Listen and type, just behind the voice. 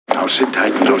sit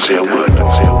tight and don't say a word.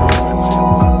 Don't say a word.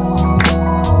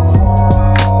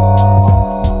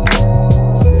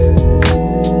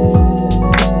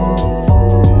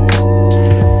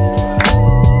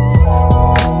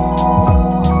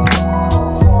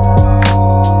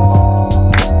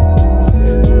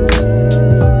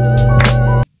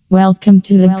 Welcome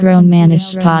to the Grown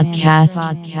Manish Podcast.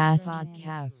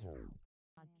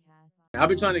 I've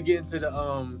been trying to get into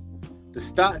the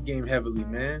stock game heavily,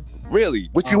 man. Really?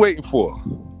 What you waiting for?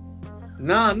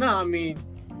 Nah. I mean,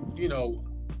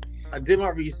 I did my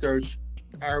research.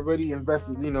 I already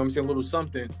invested, a little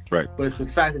something. Right. But it's the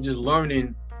fact of just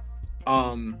learning,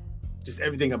 just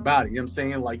everything about it. You know what I'm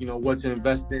saying? Like, what to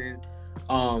invest in,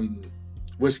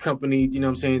 which company,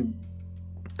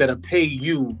 that'll pay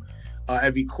you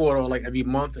every quarter or like every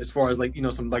month, as far as like,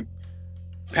 some like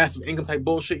passive income type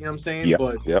bullshit. You know what I'm saying?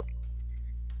 Yep.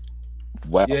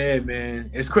 Wow. Yeah,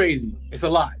 man, it's crazy. It's a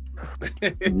lot.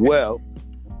 Well,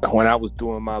 when I was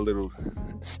doing my little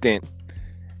stint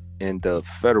in the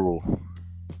federal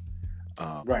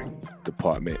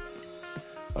Department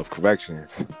of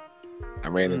Corrections, I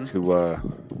ran into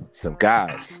some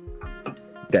guys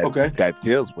that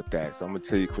deals with that. So I'm gonna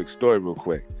tell you a quick story real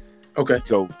quick. Okay.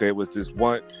 So there was this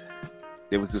one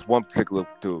particular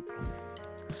dude.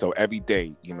 So every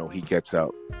day, he gets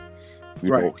up.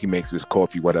 He makes his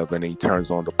coffee, whatever, and then he turns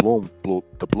on the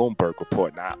Bloomberg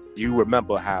report. Now, you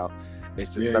remember how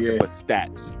it's just nothing but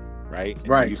stats, right? And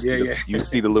right. You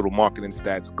see the little marketing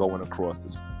stats going across the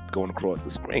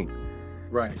screen.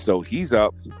 Right. So he's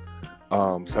up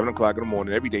 7:00 in the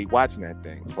morning every day watching that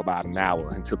thing for about an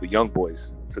hour until the young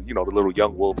boys, the little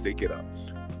young wolves, they get up.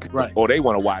 Right. All they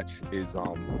want to watch is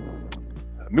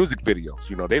music videos.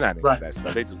 They're not into that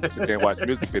stuff. They just sit there and watch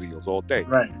music videos all day.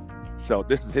 Right. So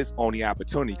this is his only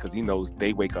opportunity because he knows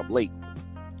they wake up late.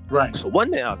 Right. So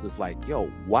one day I was just like, yo,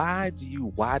 why do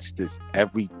you watch this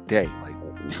every day? Like,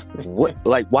 what?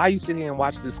 Like, why are you sitting here and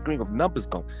watch this screen of numbers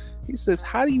going? He says,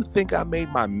 how do you think I made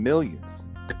my millions?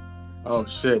 Oh,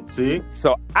 shit. See?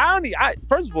 So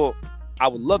first of all, I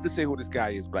would love to say who this guy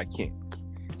is, but I can't.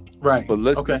 Right. But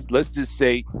let's just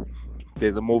say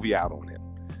there's a movie out on him.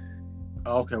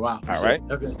 Okay, wow. All right.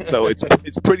 Okay. So it's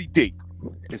pretty deep.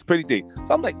 It's pretty deep.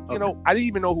 So I'm like, I didn't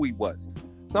even know who he was.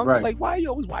 So I'm just like, why are you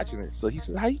always watching this? So he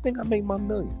said, how do you think I make my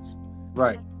millions?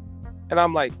 Right. And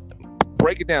I'm like,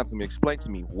 break it down to me. Explain to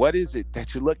me, what is it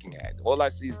that you're looking at? All I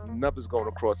see is numbers going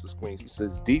across the screen. He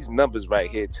says, these numbers right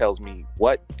here tells me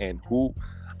what and who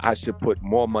I should put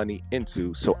more money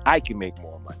into so I can make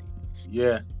more money.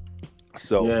 Yeah.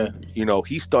 So,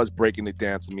 he starts breaking it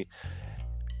down to me.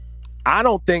 I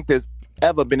don't think there's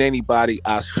ever been anybody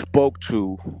I spoke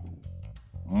to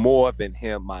more than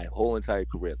him my whole entire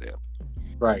career there.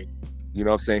 Right. You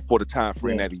know what I'm saying? For the time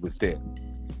frame that he was there.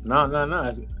 No.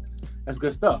 That's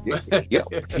good stuff. Yeah.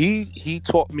 He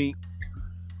taught me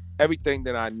everything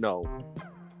that I know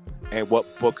and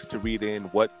what books to read in,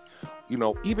 what,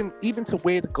 even to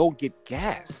where to go get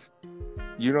gas.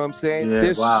 You know what I'm saying? Yeah,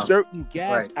 There's certain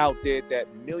gas out there that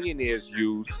millionaires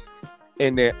use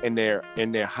in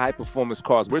their high performance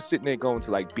cars. We're sitting there going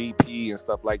to like BP and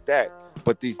stuff like that,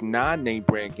 but these non-name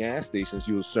brand gas stations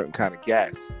use a certain kind of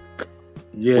gas.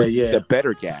 Which is the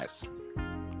better gas.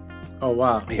 Oh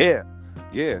wow. Yeah.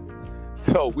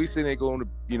 So we sitting there going to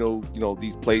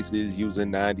these places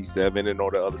using 97 and all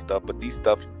the other stuff, but these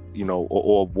stuff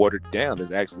or watered down.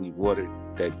 There's actually water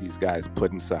that these guys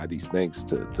put inside these things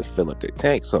to fill up their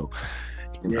tank. So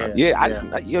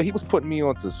he was putting me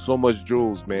onto so much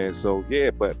jewels, man. So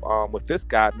but with this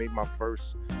guy, I made my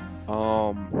first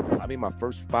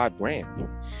 $5,000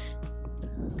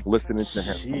 listening to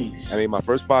him. Jeez. I made my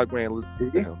first $5,000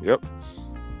 listening to him. Yep.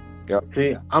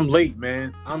 See, I'm late,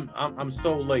 man. I'm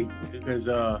so late because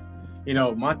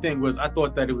my thing was I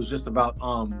thought that it was just about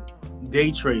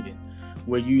day trading,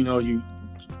 where you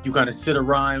kind of sit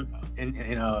around and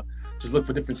just look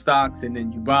for different stocks, and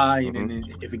then you buy, and then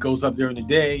if it goes up during the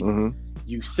day,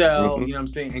 you sell, you know what I'm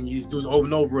saying? And you just do it over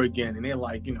and over again. And they're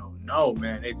like, no,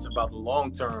 man, it's about the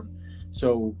long term.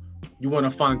 So you want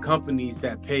to find companies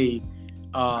that pay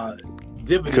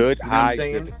dividends. Good, you know high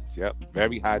dividends. Yep,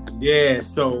 very high dividends. Yeah,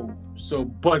 so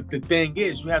but the thing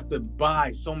is, you have to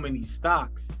buy so many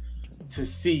stocks to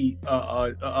see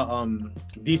a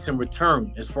decent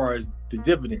return as far as the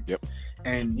dividends. Yep.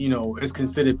 And, it's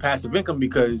considered passive income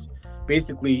because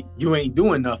basically you ain't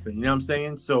doing nothing, you know what I'm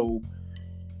saying? So,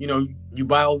 you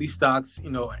buy all these stocks,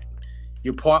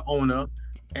 you're part owner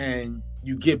and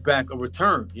you get back a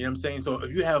return, you know what I'm saying? So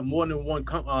if you have more than one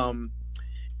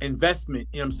investment,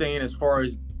 you know what I'm saying, as far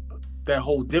as that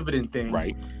whole dividend thing,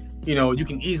 right? You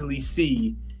can easily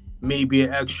see maybe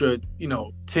an extra,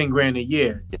 10 grand a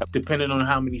year, Yep. depending on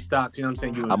how many stocks, you know what I'm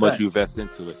saying, you How much you invest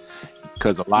into it?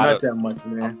 Because a lot Not of that much,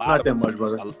 man. a lot Not of that much,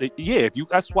 brother. Yeah, if you,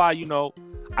 that's why,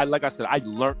 like I said, I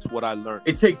learned what I learned.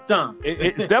 It takes time.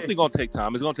 It's definitely gonna take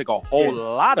time. It's gonna take a whole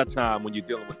lot of time when you're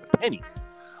dealing with the pennies,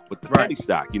 with the Right. penny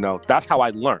stock. That's how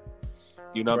I learned.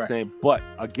 You know what I'm Right. saying? But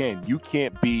again, you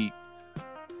can't be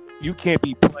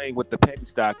playing with the penny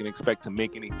stock and expect to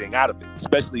make anything out of it,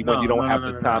 especially when No, you don't no, have no,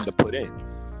 the no, time no. to put in.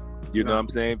 You know No. what I'm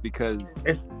saying? Because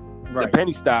It's the right.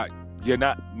 penny stock, you're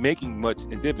not making much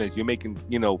in dividends. You're making,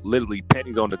 literally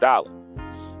pennies on the dollar.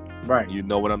 Right. You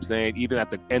know what I'm saying? Even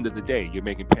at the end of the day, you're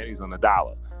making pennies on the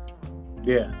dollar.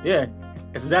 Yeah.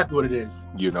 That's exactly what it is.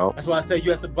 That's why I say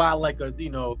you have to buy like a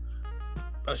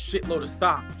shitload of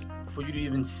stocks for you to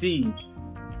even see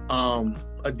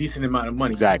a decent amount of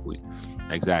money. Exactly.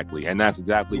 And that's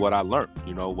exactly what I learned,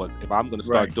 was if I'm going to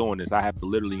start Right. doing this, I have to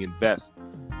literally invest,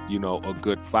 a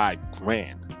good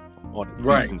 $5,000 on a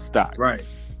Right. decent stock. Right.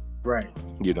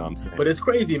 You know what I'm saying? But it's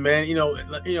crazy, man.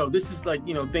 This is like,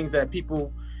 things that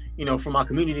people, from our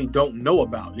community don't know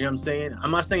about. You know what I'm saying?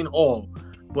 I'm not saying all,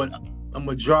 but a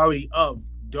majority of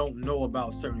don't know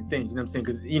about certain things. You know what I'm saying?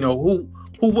 Because,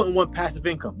 who wouldn't want passive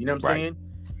income? You know what I'm Right. saying?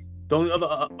 The only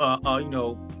other,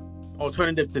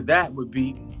 alternative to that would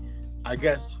be, I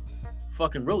guess,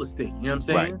 fucking real estate. You know what I'm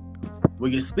saying? Where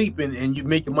you're sleeping and you're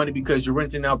making money because you're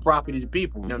renting out property to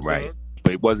people. You know what I'm Right. saying?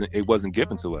 But it wasn't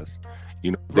given to us.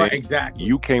 Right, exactly.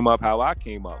 You came up how I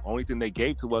came up. Only thing they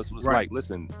gave to us was Right. like,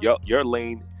 listen, your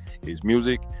lane is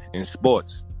music and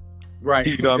sports. Right.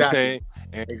 You know what I'm exactly. saying?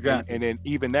 And, Exactly. and then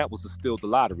even that was still the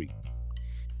lottery.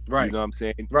 Right. You know what I'm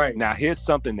saying? Right. Now here's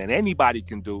something that anybody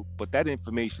can do, but that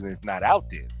information is not out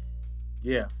there.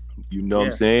 Yeah. You know what I'm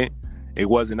Yeah. saying? It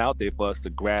wasn't out there for us to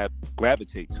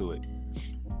gravitate to it.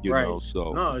 You Right. know,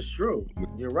 so No, it's true.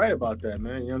 You're right about that,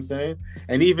 man. You know what I'm saying?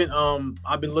 And even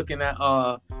I've been looking at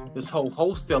this whole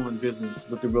wholesaling business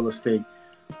with the real estate.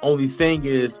 Only thing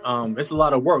is it's a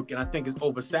lot of work, and I think it's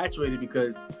oversaturated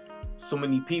because so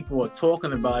many people are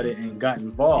talking about it and got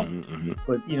involved. Mhm.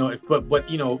 But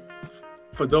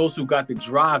for those who got the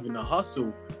drive and the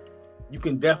hustle, you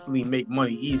can definitely make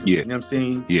money easily. Yeah. You know what I'm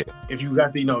saying? Yeah. If you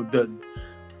got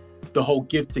the whole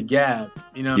gift to gab,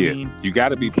 you know what I mean? You got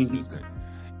to be You can- persistent.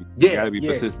 Yeah, You got to be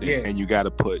persistent, yeah. and you got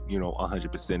to put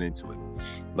 100% into it.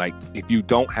 Like if you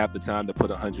don't have the time to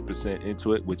put 100%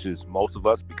 into it, which is most of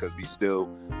us, because we still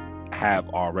have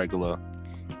our regular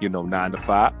 9 to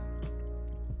 5.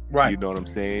 Right. You know what I'm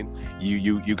saying?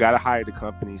 You got to hire the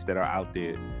companies that are out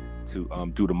there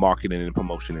to do the marketing and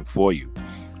promotion for you.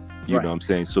 You Right. know what I'm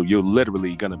saying? So you're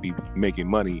literally gonna be making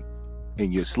money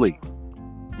in your sleep.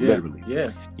 Yeah. Literally.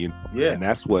 Yeah. And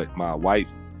that's what my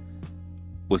wife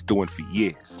was doing for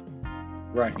years.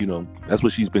 Right. That's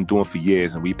what she's been doing for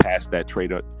years, and we passed that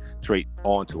trait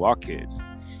on to our kids.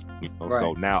 So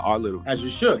Right. now our little As you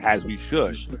should. as we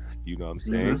should. You know what I'm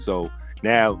saying? Mhm. So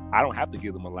now I don't have to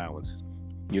give them allowance.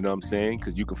 You know what I'm saying?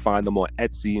 Because you can find them on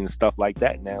Etsy and stuff like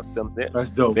that now. Some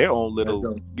That's dope. their own That's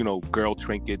little, dope. girl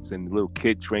trinkets and little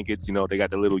kid trinkets. They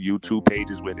got the little YouTube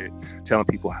pages where they're telling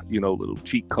people, little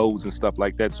cheat codes and stuff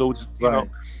like that. So it's, Right.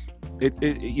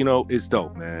 it's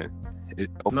dope, man.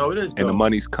 No, it is dope. And the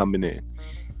money's coming in.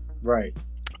 Right.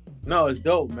 No, it's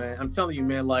dope, man. I'm telling you,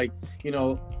 man, I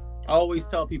always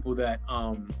tell people that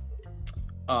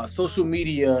social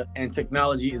media and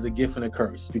technology is a gift and a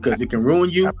curse because it can ruin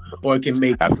you or it can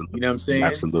make you. Absolutely. You know what I'm saying?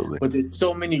 Absolutely. But there's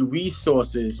so many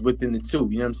resources within the two.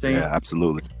 You know what I'm saying? Yeah,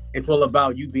 absolutely. It's all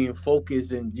about you being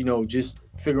focused and, just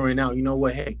figuring out,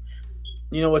 hey,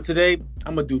 today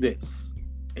I'm going to do this.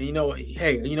 And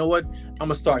hey, you know what? I'm going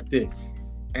to start this.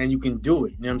 And you can do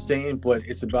it. You know what I'm saying? But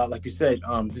it's about, like you said,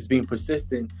 just being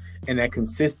persistent and that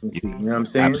consistency. You know what I'm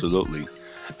saying? Absolutely.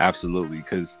 Absolutely.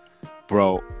 Because,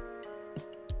 bro,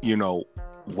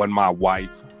 when my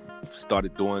wife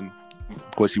started doing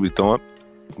what she was doing,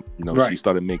 Right. she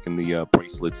started making the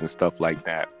bracelets and stuff like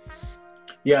that.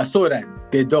 Yeah, I saw that.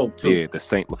 They're dope too. Yeah, the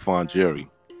Saint Lafon jewelry.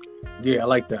 Yeah, I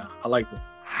like that.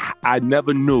 I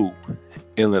never knew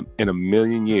in a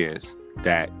million years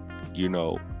that,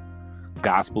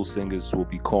 gospel singers will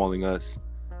be calling us,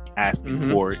 asking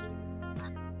Mhm. for it.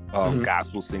 Mhm.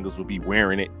 Gospel singers will be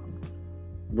wearing it.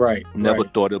 Right. Never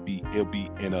right. thought it'll be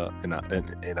in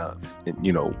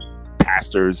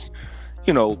pastors.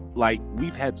 Like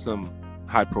we've had some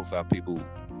high profile people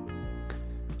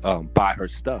buy her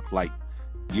stuff. Like,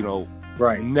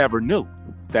 Right. never knew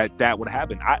that would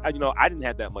happen. I didn't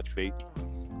have that much faith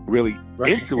really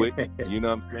Right. into it. You know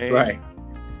what I'm saying? Right.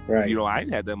 Right. I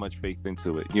didn't have that much faith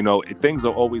into it. Things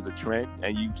are always a trend,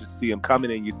 and you just see them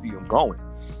coming and you see them going.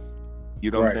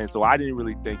 You know what I'm saying? So I didn't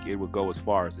really think it would go as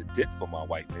far as it did for my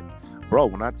wife. And bro,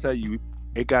 when I tell you,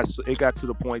 it got to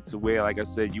the point to where, like I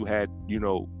said, you had,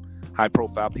 high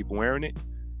profile people wearing it,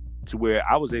 to where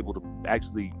I was able to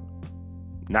actually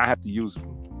not have to use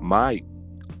my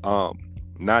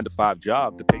 9-to-5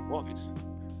 job to pay mortgage.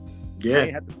 Yeah. I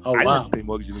didn't have to pay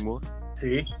mortgage anymore.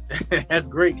 See, that's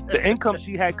great. The income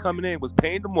she had coming in was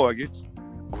paying the mortgage,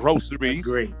 groceries. That's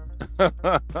great.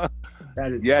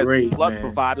 That is great. Plus man.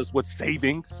 provide us with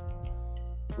savings.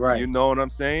 Right. You know what I'm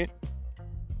saying?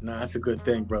 No, that's a good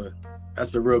thing, brother.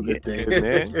 That's a real good thing.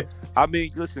 Man. I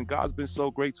mean, listen, God's been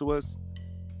so great to us.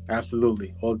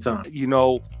 Absolutely. All the time.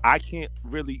 I can't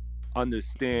really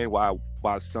understand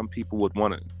why some people would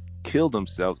want to kill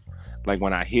themselves. Like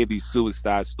when I hear these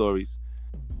suicide stories,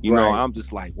 I'm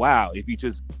just like, wow, if you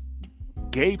just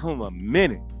gave him a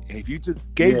minute, to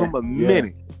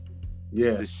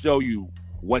show you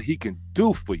what he can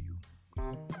do for you.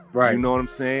 Right. You know what I'm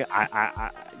saying?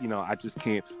 I just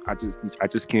can't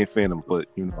fathom, but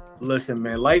Listen,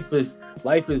 man, life is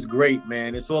great,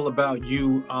 man. It's all about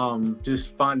you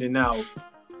just finding out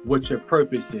what your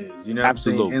purpose is, you know what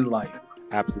Absolutely. I'm saying, in life.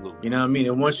 Absolutely. You know what I mean?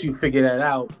 And once you figure that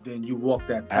out, then you walk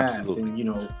that path. Absolutely.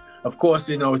 And of course,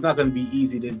 it's not going to be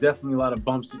easy. There's definitely a lot of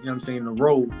bumps, in the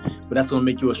road, but that's going to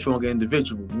make you a stronger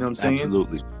individual. You know what I'm saying?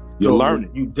 Absolutely. You're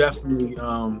learning. You definitely,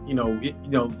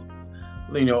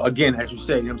 again, as you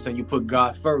say, you know what I'm saying, you put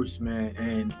God first, man,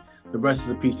 and the rest is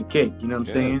a piece of cake. You know what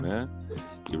I'm saying? Man.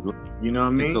 You know what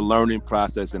I mean? It's a learning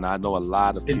process, and I know a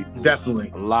lot of people.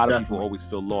 Definitely. A lot of people always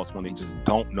feel lost when they just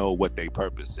don't know what their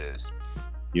purpose is.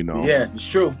 Yeah, it's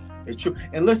true. It's true.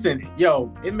 And listen,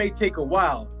 it may take a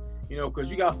while,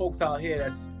 because you got folks out here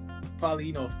that's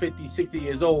probably 50, 60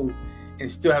 years old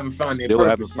and still haven't found their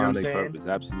purpose. Purpose.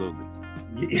 Absolutely.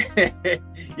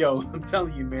 I'm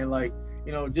telling you, man. Like,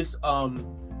 just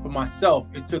for myself,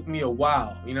 it took me a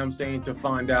while. You know what I'm saying, to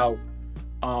find out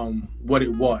what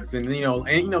it was, and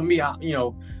me,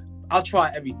 I'll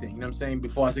try everything. You know what I'm saying,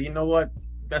 before I say, you know what,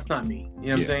 that's not me. You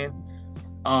know what I'm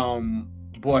saying?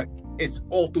 But it's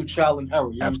all through trial and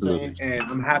error. You know Absolutely. what I'm saying?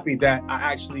 And I'm happy that I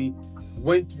actually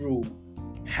went through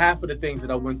half of the things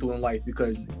that I went through in life,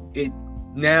 because it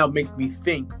now makes me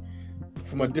think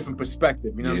from a different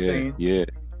perspective. You know what I'm saying? Yeah.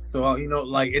 So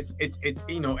like it's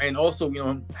and also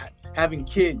having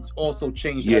kids also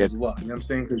changed that as well. You know what I'm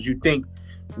saying? Because you think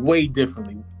way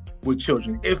differently with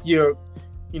children if you're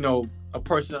a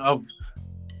person of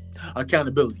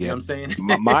accountability. You know what I'm saying?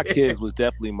 my kids was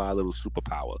definitely my little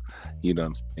superpower. You know what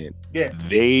I'm saying? Yeah.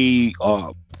 They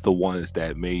are the ones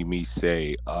that made me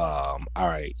say, all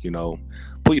right,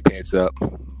 pull your pants up.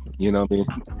 You know what I mean?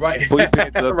 Right. Pull your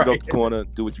pants up, Right. go to the corner,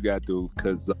 do what you gotta do,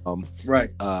 because right.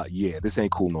 This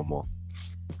ain't cool no more.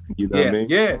 You know what I mean?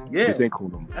 Yeah. This ain't cool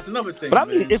no more. That's another thing. But I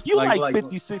mean, man. if you like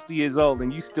 50, 60 years old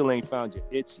and you still ain't found your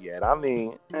itch yet, I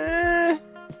mean, it's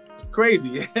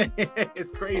crazy. It's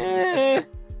crazy.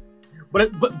 But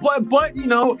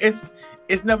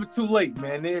it's never too late,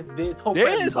 man. There's hope.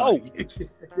 There is hope.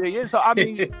 There is hope. I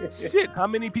mean, shit. How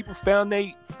many people found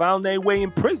their way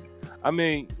in prison? I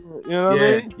mean, you know what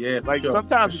I mean? Yeah. Like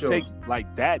sometimes it takes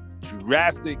like that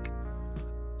drastic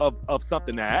of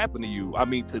something that happened to you. I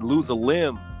mean, to lose a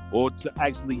limb or to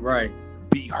actually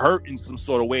be hurt in some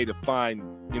sort of way to find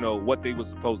what they were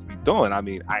supposed to be doing. I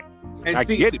mean, I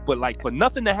get it, but like for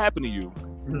nothing to happen to you.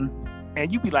 Mm-hmm. And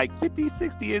you be like 50,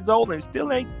 60 years old and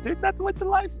still ain't did nothing with your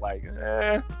life. Like,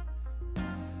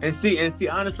 And see,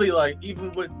 honestly, like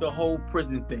even with the whole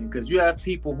prison thing, because you have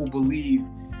people who believe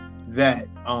that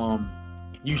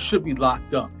you should be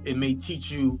locked up. It may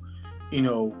teach you,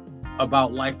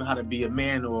 about life and how to be a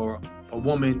man or a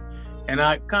woman. And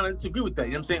I kind of disagree with that.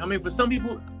 You know what I'm saying? I mean, for some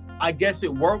people, I guess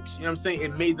it works. You know what I'm saying?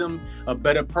 It made them a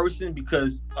better person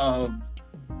because of,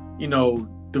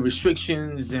 the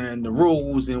restrictions and the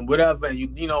rules and whatever,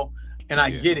 and I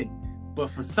get it.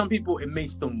 But for some people, it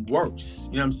makes them worse.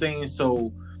 You know what I'm saying?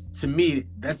 So to me,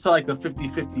 that's like a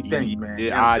 50-50 thing, man. Yeah, you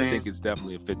know what I'm I saying? think it's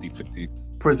definitely a 50-50.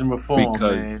 Prison reform,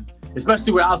 because man.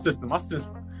 Especially with our system. Our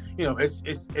system, it's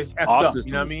effed our up. system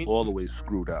You know what I is mean? all the way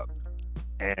screwed up.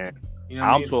 And You know what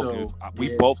I I'm mean? talking. So,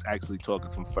 we both actually talking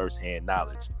from firsthand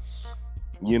knowledge.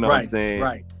 You know what I'm saying?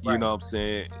 Right. You know what I'm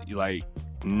saying? Like,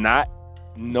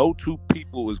 no two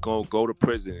people is gonna go to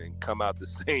prison and come out the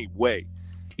same way.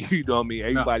 You know what I mean?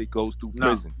 Everybody goes through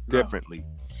prison differently.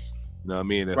 You know what I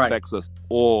mean? It affects us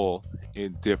all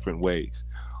in different ways.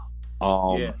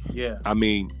 Yeah. I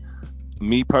mean,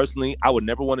 me personally, I would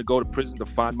never want to go to prison to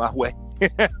find my way.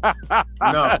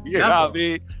 No, you know what I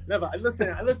mean? Never.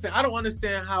 Listen, I don't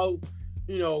understand how,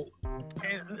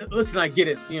 and listen, I get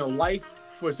it. Life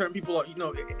for certain people, you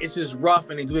know, it's just rough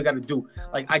and they do what they got to do.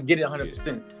 Like, I get it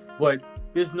 100%. But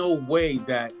there's no way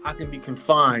that I can be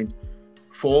confined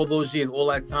for all those years, all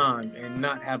that time, and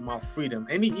not have my freedom.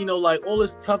 And, you know, like, all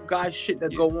this tough guy shit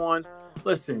that go on,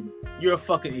 listen, you're a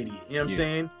fucking idiot. You know what I'm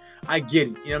saying? I get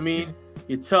it. You know what I mean?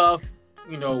 You're tough,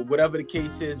 you know, whatever the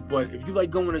case is. But if you like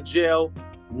going to jail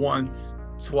once,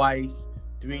 twice,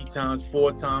 3 times,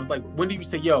 4 times, like, when do you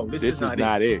say, yo, this is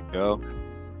not it, yo?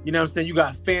 You know what I'm saying? You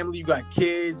got family, you got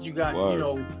kids, you got, you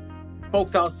know,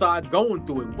 folks outside going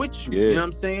through it with you. You know what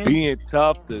I'm saying? Being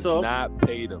tough does not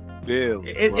pay the bills.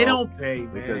 It don't pay,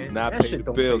 man. It does not pay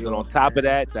the bills. And on top of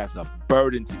that, that's a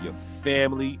burden to your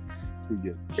family, to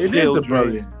your children. It is a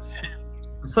burden.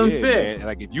 It's unfair. Man. And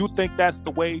like, if you think that's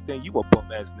the way, then you a bum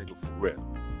ass nigga for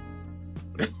real.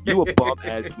 You a bum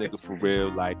ass nigga for real.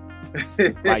 Like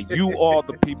you are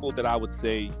the people that I would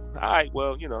say, all right,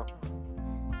 well, you know,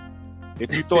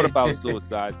 if you thought about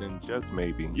suicide, then just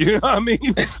maybe. You know what I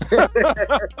mean?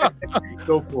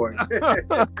 Go for it.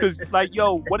 Because, like,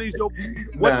 yo, what is your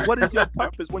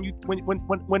purpose when you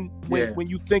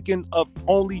thinking of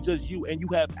only just you, and you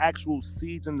have actual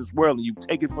seeds in this world, and you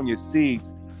take it from your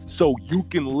seeds so you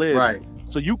can live. Right.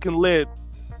 So you can live,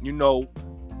 you know,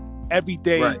 every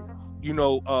day. Right. You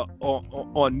know,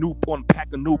 on a pack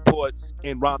of Newports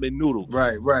and ramen noodles.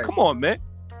 Right. Come on, man.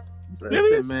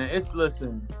 Listen, man.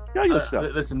 Listen.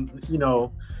 Listen, you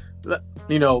know,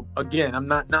 again, I'm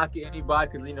not knocking anybody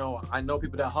because, you know, I know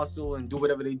people that hustle and do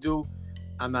whatever they do.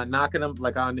 I'm not knocking them.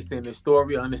 Like, I understand their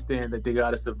story. I understand that they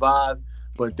got to survive,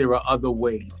 but there are other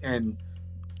ways. And,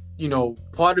 you know,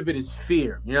 part of it is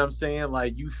fear. You know what I'm saying?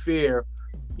 Like, you fear,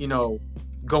 you know,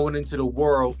 going into the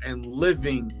world and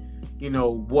living, you know,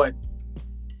 what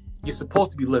you're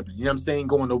supposed to be living. You know what I'm saying?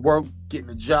 Going to work, getting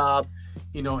a job,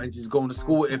 you know, and just going to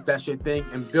school if that's your thing,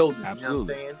 and building. Absolutely. You know what I'm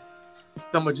saying?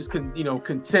 Someone just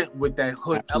content with that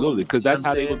hood. Absolutely, because that's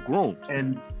how they were groomed.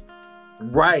 And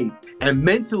and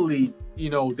mentally, you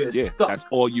know, they're stuck. That's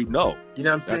all you know. You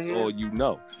know what I'm saying? That's all you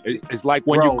know. It's like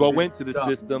when you go into the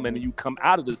system and then you come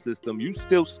out of the system, you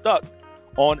still stuck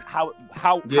on how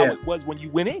it was when you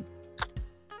went in.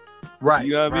 Right.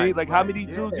 You know what I mean? Like, how many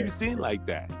dudes you seen like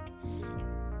that?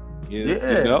 You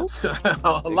know?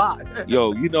 A lot.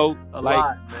 Yo, you know, a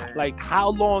lot, man. Like, how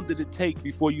long did it take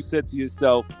before you said to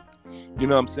yourself, you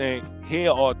know what I'm saying,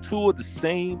 here are 2 of the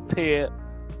same pair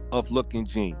of looking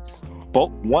jeans.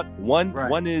 Both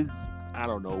one is, I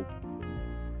don't know,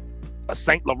 a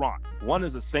Saint Laurent. One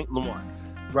is a Saint Laurent.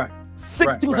 Right.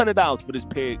 $1,600 for this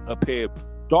pair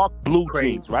of dark blue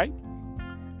jeans, right?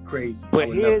 Crazy. But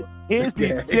here's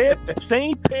the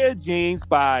same pair of jeans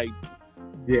by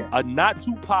a not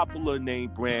too popular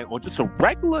name brand, or just a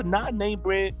regular non-name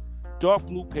brand dark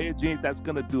blue pair of jeans that's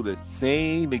gonna do the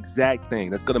same exact thing.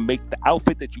 That's gonna make the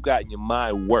outfit that you got in your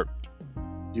mind work.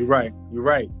 You're right.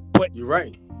 But you're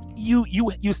right. You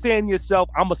saying to yourself,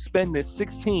 I'm gonna spend this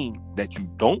 16 that you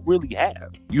don't really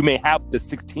have. You may have the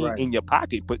 16 in your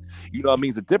pocket, but you know what I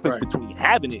mean? There's a difference between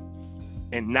having it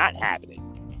and not having it.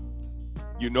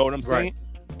 You know what I'm saying?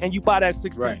 And you buy that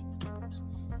 16. Right.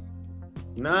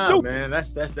 Nah, man,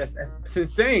 that's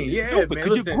insane. Yeah, stupid, man.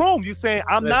 Because you're groomed. You're saying,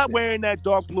 I'm not wearing that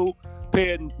dark blue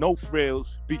pair, no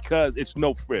frills, because it's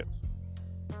no frills.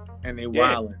 And they're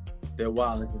wilding. They're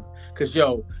wilding. Because,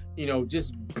 yo, you know,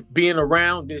 just being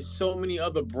around, there's so many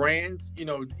other brands, you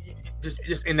know,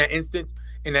 just in that instance,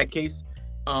 in that case,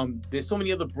 there's so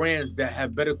many other brands that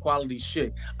have better quality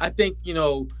shit. I think, you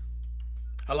know,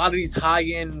 a lot of these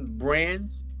high-end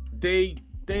brands, they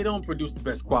don't produce the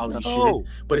best quality shit,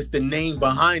 but it's the name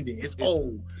behind it. It's,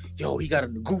 he got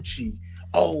on the Gucci.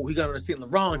 Oh, he got on the Saint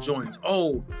Laurent joints.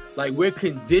 Oh, like, we're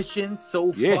conditioned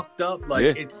so fucked up.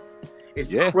 Like, it's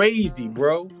crazy,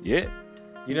 bro. Yeah.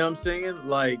 You know what I'm saying?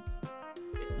 Like,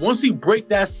 once we break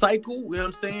that cycle, you know what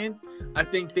I'm saying? I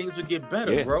think things would get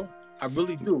better, bro. I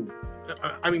really do.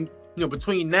 I mean, you know,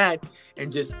 between that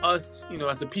and just us, you know,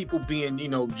 as a people being, you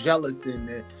know, jealous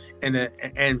and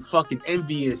fucking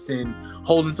envious and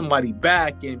holding somebody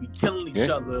back and be killing each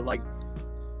other, like,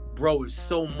 bro, it's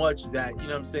so much that, you know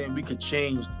what I'm saying, we could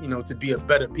change, you know, to be a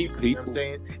better people. You know what I'm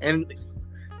saying? And,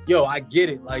 yo, I get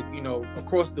it. Like, you know,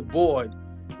 across the board,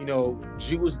 you know,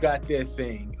 Jews got their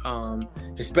thing.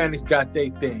 Hispanics got their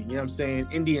thing. You know what I'm saying?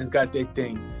 Indians got their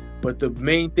thing. But the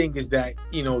main thing is that,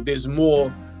 you know, there's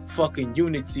more fucking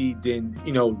unity than,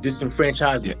 you know,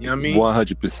 disenfranchisement. You know what I mean?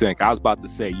 100%. I was about to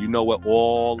say, you know what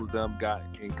all of them got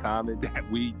in common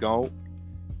that we don't?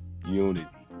 Unity.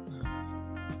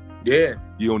 Yeah.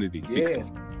 Unity. Yeah.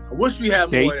 I wish we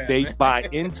had more of that, They man. buy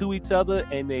into each other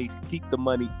and they keep the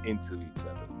money into each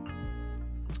other.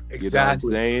 Exactly. You know what I'm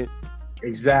saying?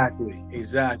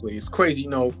 Exactly. It's crazy, you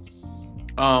know.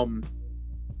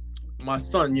 my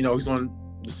son, he's on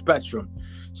the spectrum,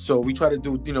 so we try to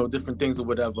do different things or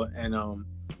whatever, and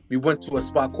we went to a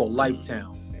spot called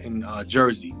Lifetown in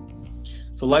Jersey.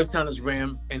 So Lifetown is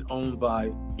ran and owned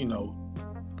by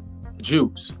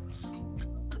Jews,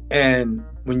 and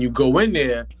when you go in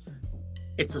there,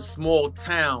 it's a small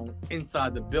town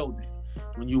inside the building.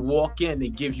 When you walk in, they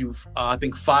give you I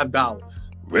think $5.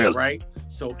 Really? Right?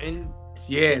 So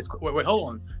wait, hold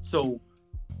on. So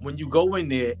when you go in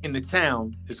there, in the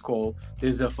town,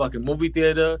 there's a fucking movie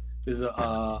theater. There's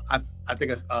I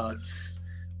think a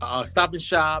Stop and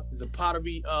Shop. There's a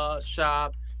pottery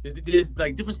shop. There's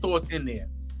like different stores in there.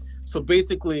 So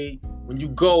basically, when you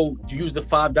go, you use the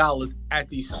 $5 at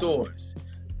these stores.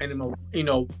 And then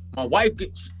my wife,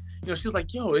 she's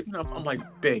like, yo, I'm like,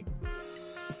 babe,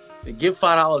 they give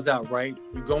 $5 out, right?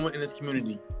 You going in this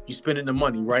community, you spending the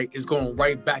money, right? It's going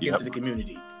right back into the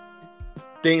community.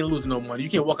 They ain't losing no money. You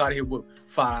can't walk out of here with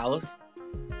 $5.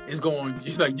 It's going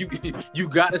you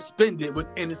gotta spend it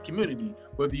within this community.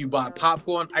 Whether you buy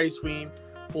popcorn, ice cream,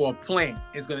 or a plant,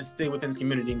 it's gonna stay within this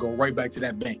community and go right back to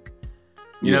that bank.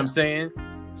 You know what I'm saying?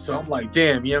 So I'm like,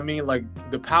 damn, you know what I mean?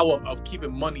 Like the power of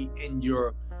keeping money in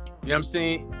your, you know what I'm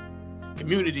saying,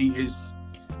 community is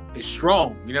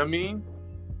strong. You know what I mean?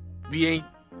 We ain't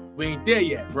there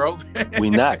yet, bro. We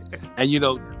not. And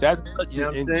that's such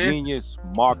an ingenious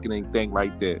marketing thing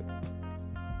right there.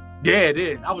 Yeah, it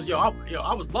is. I was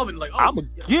loving it. Like, I'm gonna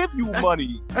give you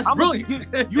money. That's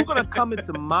brilliant. You're gonna come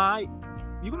into my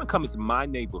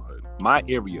neighborhood, my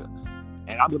area,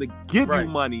 and I'm gonna give you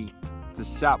money to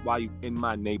shop while you in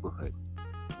my neighborhood.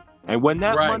 And when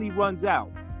that money runs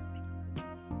out,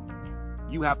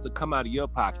 you have to come out of your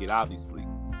pocket, obviously.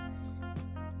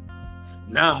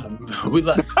 Nah, we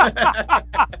left.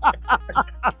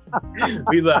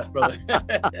 We left, brother.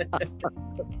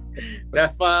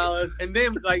 That $5, and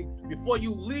then like before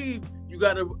you leave, you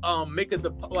gotta make a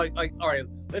deposit. Like all right,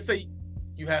 let's say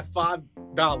you have $5.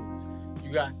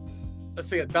 You got, let's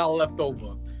say, $1 left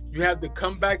over. You have to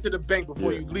come back to the bank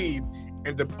before you leave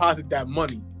and deposit that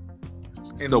money.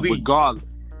 And so leave.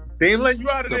 Regardless, they ain't letting you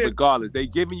out of there. So regardless, they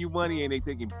giving you money and they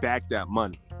taking back that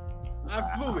money.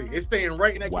 Absolutely, it's staying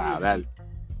right in that community. Wow,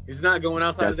 it's not going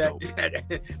outside of that.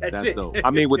 That's it. Dope.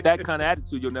 I mean, with that kind of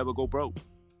attitude, you'll never go broke.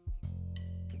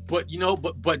 But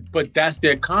but that's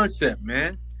their concept,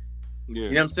 man. Yeah. You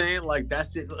know what I'm saying? Like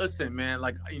listen, man,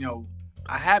 like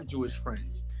I have Jewish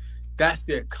friends. That's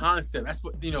their concept. That's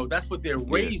what they're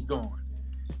raised on.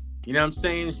 You know what I'm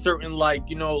saying? Certain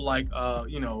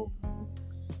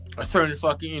a certain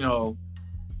fucking,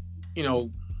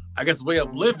 I guess way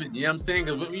of living. You know what I'm saying?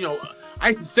 Because I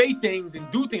used to say things and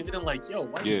do things and I'm like, yo,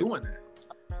 why are you doing that?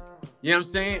 You know what I'm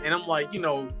saying? And I'm like,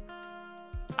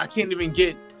 I can't even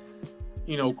get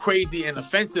crazy and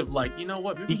offensive. Like, you know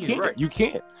what? Maybe he's right. You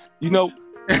can't. You know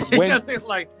what I'm saying?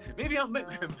 Like, maybe I'm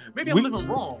living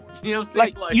wrong. You know what I'm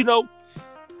saying? Like you know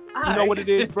what it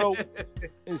is, bro?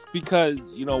 It's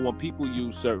because, when people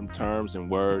use certain terms and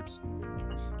words,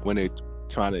 when they're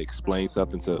trying to explain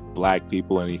something to black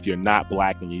people, and if you're not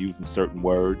black and you're using certain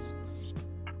words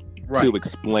to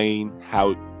explain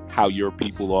how your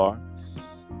people are,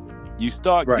 you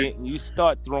start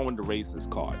throwing the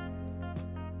racist card.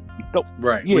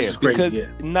 Yeah, which is crazy,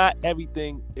 because not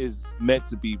everything is meant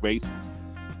to be racist.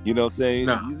 You know what I'm saying?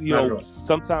 No,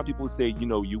 sometimes people say,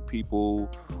 you people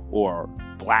or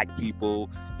black people.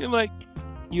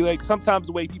 Sometimes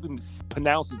the way people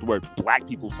pronounce the word black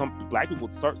people, certain black people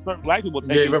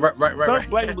take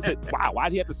black people say, wow,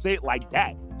 why'd he have to say it like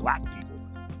that? Black people.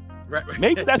 Right.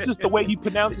 Maybe that's just the way he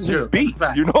pronounces his beat.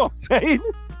 You know what I'm saying?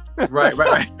 Right.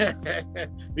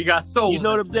 We got soul. You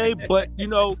know what I'm saying? But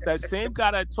that same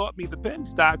guy that taught me the penny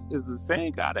stocks is the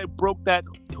same guy that broke that,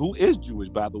 who is Jewish,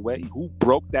 by the way, who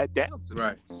broke that down to me.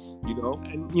 Right.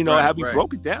 And how he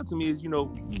broke it down to me is,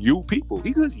 you people.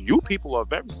 He says you people are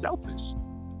very selfish.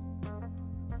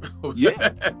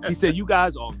 Yeah. He said you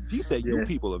guys are. He said you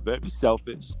people are very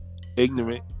selfish,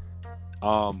 ignorant,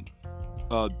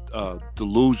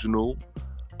 delusional.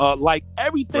 Like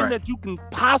everything that you can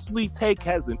possibly take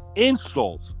as an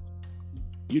insult.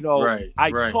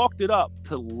 I chalked it up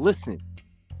to listen.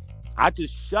 I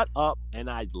just shut up and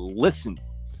I listened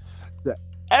to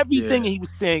everything he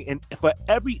was saying, and for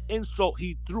every insult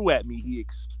he threw at me, he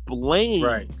explained.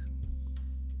 Right.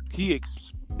 He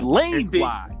explained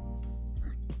why.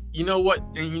 You know what?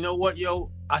 And you know what,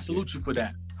 yo? I salute you for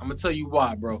that. I'm gonna tell you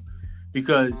why, bro.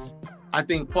 Because I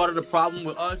think part of the problem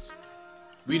with us,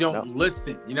 we don't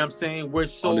listen. You know what I'm saying? We're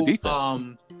so on a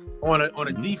defense.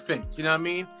 You know what I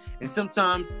mean? And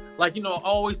sometimes, like, I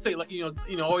always say, like,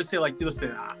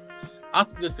 listen, I'll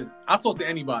talk to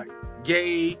anybody.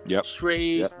 gay, Yep.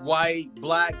 straight, Yep. white,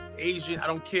 black, Asian, I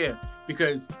don't care.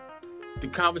 Because the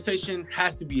conversation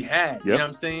has to be had. You know Yep. what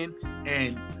I'm saying?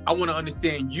 And I want to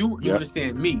understand you, you Yep.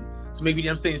 understand me. So maybe, you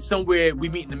know what I'm saying, somewhere we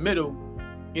meet in the middle,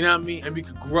 you know what I mean? And we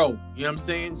could grow. You know what I'm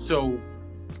saying? So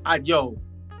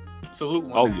salute on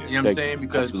that. Oh yeah. You know what I'm Thank saying? you.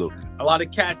 Because Absolutely. a lot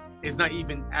of cats is not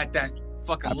even at that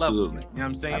fucking level. Absolutely. You know what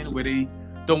I'm saying? Absolutely. Where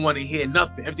they don't want to hear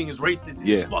nothing. Everything is racist.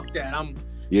 Yeah. Fuck that.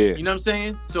 Yeah. You know what I'm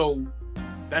saying? So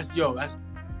that's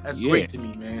Yeah. great to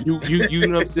me, man. You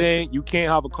know what I'm saying? You can't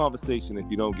have a conversation if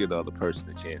you don't give the other person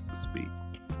a chance to speak.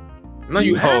 No,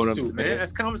 you know have what I'm to, saying? man.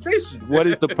 That's conversation. What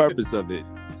is the purpose of it?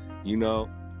 You know,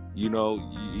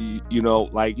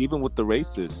 like even with the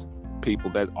racist people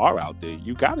that are out there,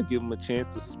 you got to give them a chance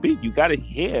to speak. You got to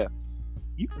hear.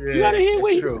 You got to hear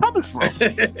where he's coming from.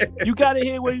 You got to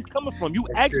hear where he's coming from. You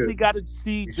That's actually true. got to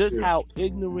see That's just true. how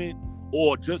ignorant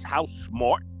or just how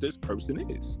smart this person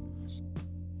is.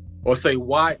 Or say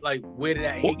why, like, where did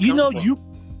that hate You come know, from? you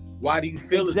Why do you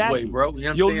feel Exactly. this way, bro? You know what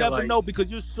I'm you'll saying? never Like, know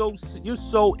because you're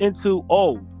so into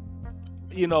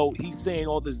he's saying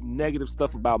all this negative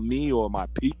stuff about me or my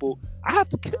people. I have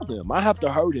to kill him. I have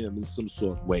to hurt him in some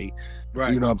sort of way.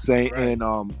 right. You know what I'm saying? Right.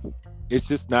 And it's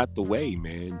just not the way,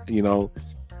 man. No,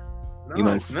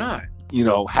 it's not.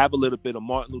 Have a little bit of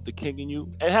Martin Luther King in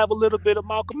you and have a little bit of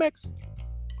Malcolm X in you.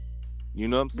 You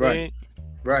know what I'm saying?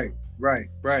 Right.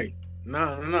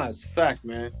 No, it's a fact,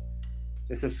 man.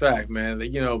 It's a fact, man.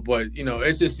 Like, but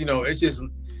it's just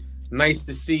nice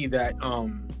to see that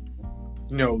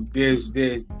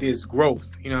there's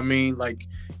growth, you know what I mean? Like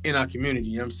in our community,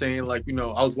 you know what I'm saying? Like, I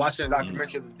was watching a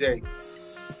documentary the other day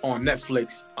on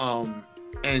Netflix.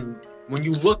 And when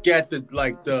you look at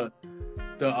the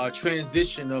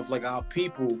transition of like our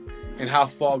people and how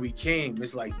far we came,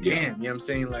 it's like, damn, you know what I'm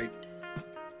saying? Like,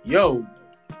 yo,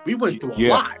 we went through a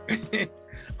lot.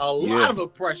 A lot of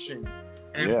oppression.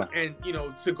 And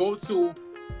to go to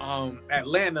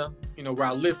Atlanta, where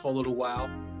I lived for a little while,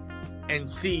 and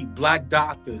see black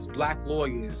doctors, black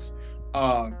lawyers,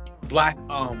 black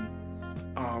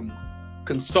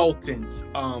consultants,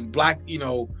 black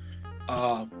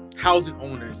housing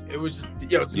owners. It was just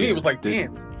to me it was like,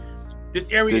 damn,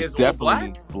 this area is all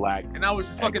black, and I was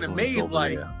just fucking amazed,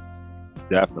 like there.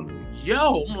 Definitely.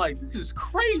 Yo, I'm like, this is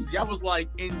crazy. I was like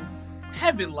in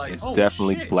heaven, like, it's oh,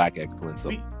 definitely shit. black excellence.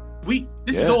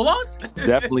 This is all us.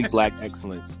 Definitely black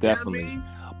excellence. Definitely. You know what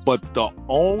I mean? But the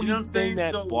only You know what I'm thing saying?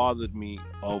 that So- bothered me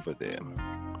over there,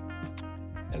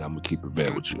 and I'm gonna keep it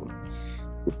real with you,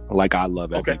 like I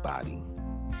love Okay. everybody.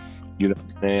 You know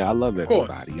what I'm saying? I love Of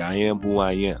course. everybody. I am who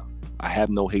I am. I have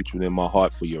no hatred in my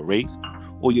heart for your race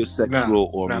or your sexual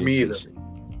orientation.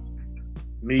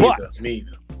 Me But-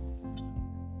 either.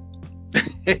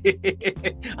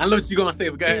 I know what you're gonna say,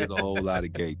 but go ahead. There's a whole lot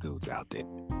of gay dudes out there.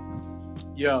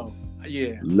 Yo,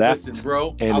 yeah. Left Listen,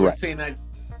 bro. and I was right. saying that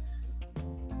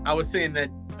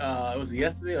it was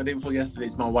yesterday or the day before yesterday.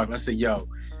 It's my wife. I said, yo,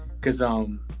 because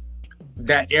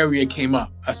that area came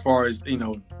up as far as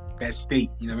that state.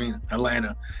 You know what I mean,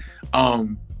 Atlanta.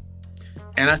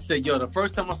 And I said, yo, the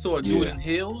first time I saw a dude Yeah. in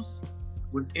heels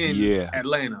was in Yeah.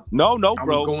 Atlanta. No, I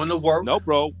bro. was going to work. No,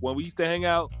 bro. When we used to hang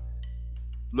out,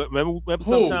 remember Who?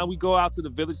 sometimes we go out to the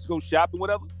village to go shopping,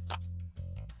 whatever.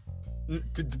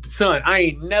 Son, I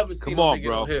ain't never seen Come a on, nigga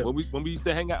bro. in no hills. When we used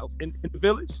to hang out in the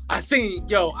village, I seen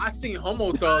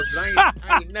homo thugs, but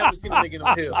I ain't never seen a nigga in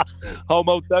them hills.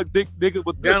 homo thug nigga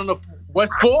with Down on the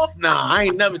West 4th? Nah, I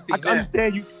ain't never seen I that.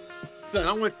 understand you. Son,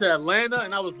 I went to Atlanta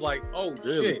and I was like, oh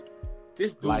Really? shit,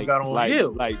 this dude Like, got on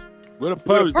hills. like with a With a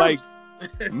purse, like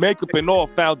purse. makeup and all,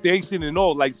 foundation and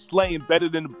all, like slaying better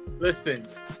than Listen,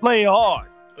 hard.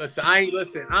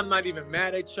 I'm not even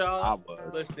mad at I y'all.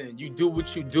 was. Listen, you do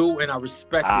what you do and I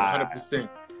respect it 100%. You know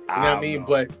what I mean? know.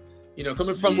 But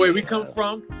coming from where we Yeah. come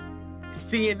from,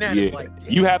 seeing that Yeah, is like,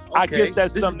 you have. I okay, guess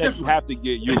that's this is something that you have to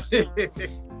get used to.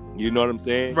 You know what I'm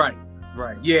saying? Right.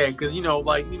 Yeah, because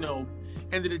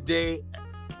end of the day,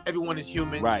 everyone is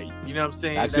human. Right. You know what I'm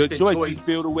saying? That's That's your their choice. You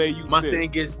feel the way you My feel.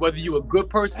 thing is whether you're a good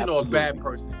person or a bad Absolutely.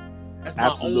 person. That's my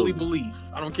Absolutely. only belief.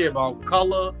 I don't care about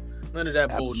color, none of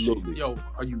that bullshit. Absolutely. Yo,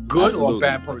 are you good or a Absolutely.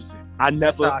 bad person? I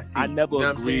never, how I see it. I never You know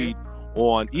what I'm agreed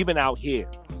on, even out here.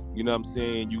 You know what I'm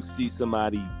saying? You see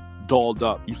somebody dolled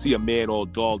up. You see a man all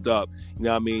dolled up. You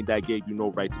know what I mean? That gave you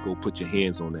no right to go put your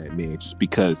hands on that man just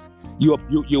because you're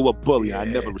a bully. I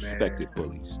Yeah, never man. respected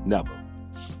bullies. Never.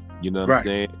 You know what I'm Right.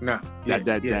 saying? Nah.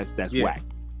 That's yeah. whack.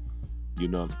 You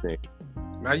know what I'm saying?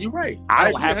 Now you're right. I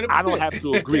agree don't 100%. have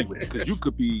to agree with it because you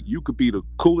could be the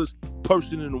coolest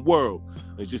person in the world.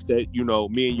 It's just that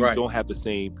me and you Right. don't have the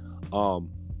same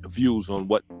views on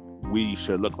what we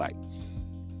should look like.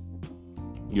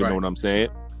 You Right. know what I'm saying?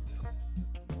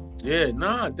 Yeah,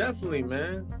 nah, definitely,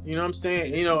 man. You know what I'm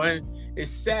saying? You know, and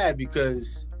it's sad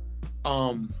because,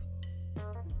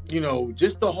 you know,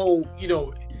 just the whole, you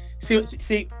know,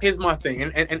 see, here's my thing,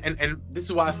 and this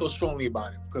is why I feel strongly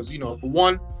about it, because, you know, for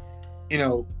one, you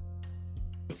know,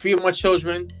 a few of my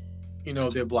children, you know,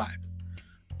 they're black.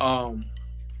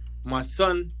 My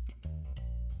son,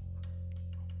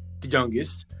 the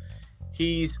youngest,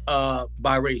 he's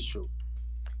biracial.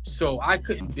 So I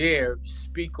couldn't dare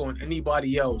speak on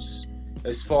anybody else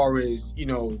as far as, you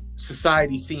know,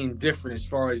 society seeing different as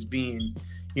far as being,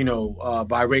 you know,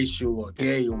 biracial or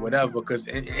gay or whatever. Because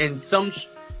in some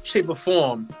shape or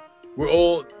form,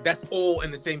 that's all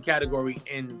in the same category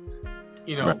in,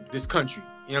 you know, this country.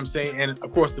 You know what I'm saying? And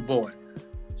across the board.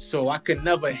 So I could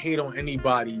never hate on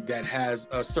anybody that has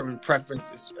a certain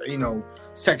preferences, you know,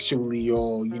 sexually,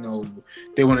 or, you know,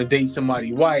 they want to date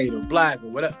somebody white or black or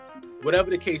whatever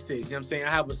the case is. You know what I'm saying? I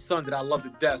have a son that I love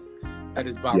to death that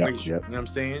is biracial. You know what I'm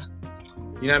saying?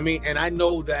 You know what I mean? And I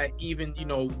know that even, you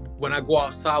know, when I go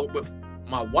outside with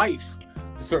my wife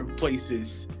to certain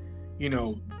places, you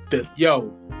know, the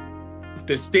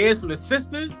stairs from the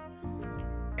sisters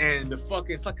and the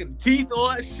fucking sucking teeth, all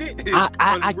that shit is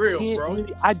unreal, bro.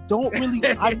 I really don't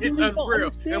understand.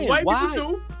 And white people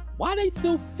too. Why they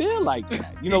still feel like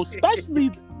that? You know, especially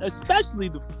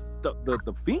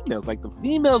the females. Like, the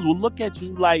females will look at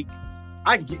you like,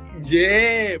 bro.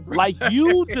 Like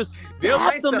you just they'll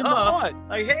tap nice them to in the her. heart.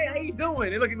 Like, hey, how you doing?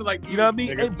 They're looking like, you know what I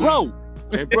mean? And bro,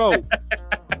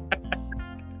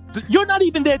 you're not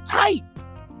even that tight.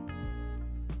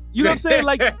 You know what I'm saying?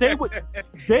 Like, they would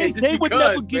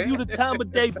never give you the time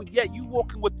of day, but yet you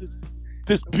walking with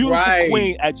this beautiful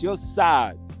queen at your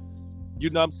side.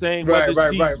 You know what I'm saying? Right.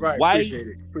 White, Appreciate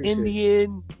it.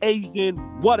 Indian, Asian,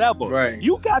 whatever. Right.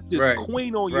 You got this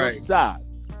queen on your side.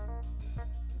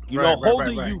 You know,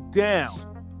 holding you down.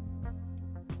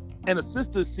 And a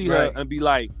sister see her and be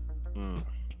like,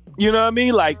 you know what I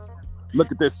mean? Like,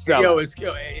 look at this fella.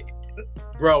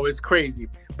 Bro, it's crazy.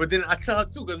 But then I tell her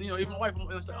too, because, you know, even my wife, I'm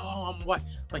like, oh, I'm white.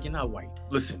 Like, you're not white.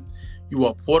 Listen, you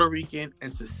are Puerto Rican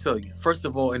and Sicilian. First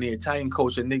of all, in the Italian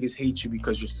culture, niggas hate you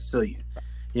because you're Sicilian.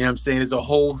 You know what I'm saying? There's a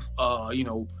whole, you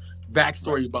know,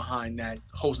 backstory behind that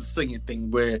whole Sicilian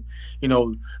thing where, you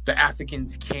know, the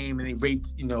Africans came and they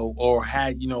raped, you know, or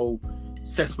had, you know,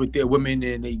 sex with their women,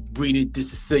 and they breeded this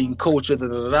Sicilian culture,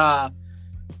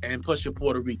 and plus you're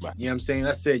Puerto Rican. You know what I'm saying?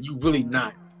 I said, you really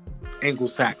not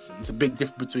Anglo-Saxon. It's a big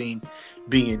difference between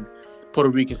being Puerto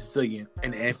Rican, Sicilian,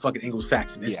 and fucking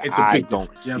Anglo-Saxon. It's a big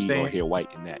difference. You know what I'm saying? I don't hear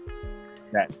white in that.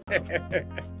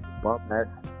 Well,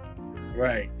 that's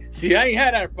right. See, I ain't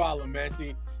had that problem, man.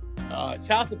 See,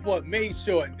 child support made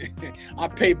sure I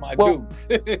paid my dues.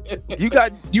 you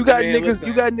got niggas. Listen,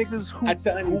 you got niggas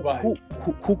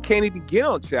who can't even get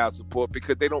on child support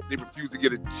because they refuse to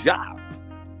get a job.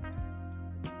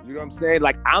 You know what I'm saying?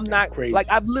 Like, I'm not crazy. Like,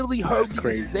 I've literally heard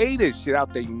you say this shit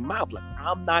out their mouth. Like,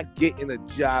 I'm not getting a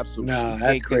job, so she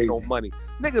can't get no money.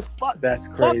 Nigga, fuck. That's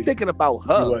crazy. Fuck thinking about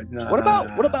her. What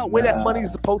about where that money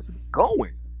is supposed to be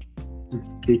going?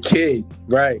 The kid,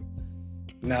 right?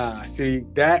 Nah, see,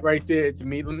 that right there to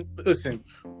me. Listen,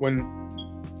 when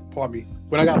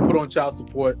I got put on child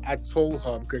support, I told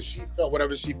her, because she felt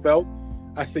whatever she felt.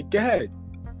 I said, go ahead.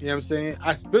 You know what I'm saying?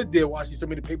 I stood there while she sent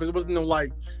me the papers. It wasn't no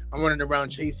like, I'm running around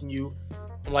chasing you.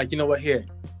 I'm like, you know what? Here,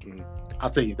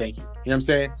 I'll tell you, thank you. You know what I'm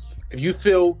saying? If you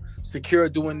feel secure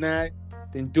doing that,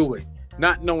 then do it.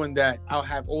 Not knowing that I'll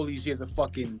have all these years of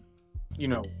fucking, you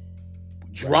know,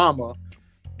 drama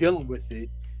dealing with it.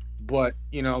 But,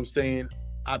 you know what I'm saying?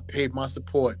 I paid my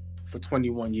support for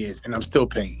 21 years and I'm still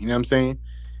paying. You know what I'm saying?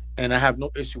 And I have no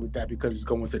issue with that because it's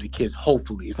going to the kids.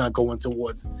 Hopefully, it's not going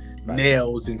towards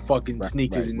nails and fucking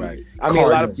sneakers and I mean, a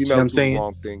lot of females do the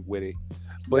wrong thing with it.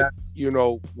 But you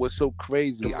know what's so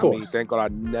crazy? I mean, thank God I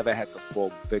never had to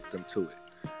fall victim to it.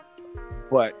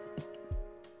 But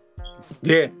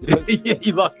yeah,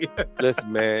 you lucky.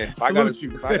 Listen, man, if I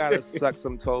gotta suck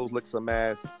some toes, lick some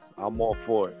ass, I'm all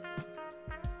for it.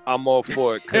 I'm all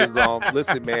for it because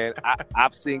listen, man,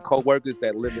 I've seen co-workers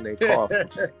that live in their car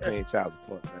paying child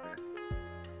support, man.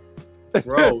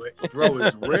 Bro,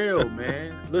 it's real,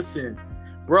 man. Listen,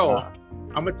 bro,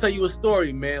 I'm gonna tell you a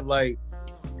story, man. Like,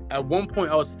 at one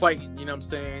point I was fighting, you know what I'm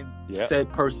saying?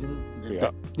 Said person,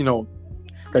 that, you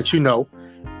know,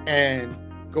 and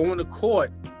going to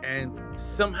court, and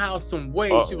somehow, some way,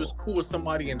 she was cool with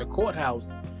somebody in the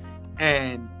courthouse,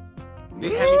 and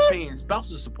they had me paying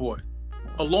spousal support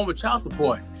along with child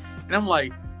support. And I'm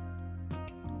like,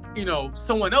 you know,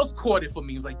 someone else caught it for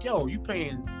me. He was like, yo, you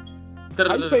paying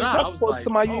I was like,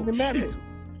 somebody you even married to.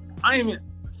 I ain't even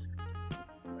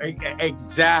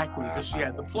exactly, because she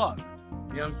had the plug.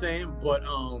 You know what I'm saying? But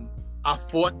I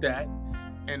fought that,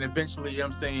 and eventually, you know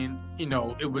what I'm saying, you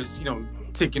know, it was, you know,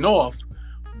 taking off.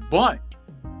 But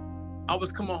I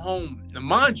was coming home. Now,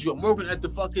 mind you, I'm working at the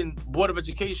fucking Board of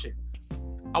Education.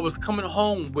 I was coming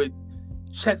home with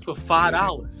checks for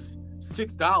 $5,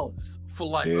 $6 for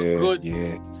like a good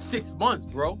 6 months,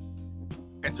 bro.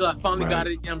 Until I finally got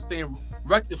it, you know what I'm saying,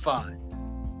 rectified.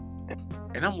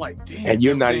 And I'm like, damn. And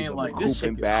you're you know not what I'm even saying? Like, recouping this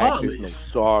shit back. is There's no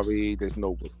sorry. There's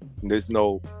no.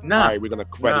 All right, we're gonna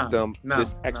credit them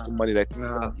this extra money that.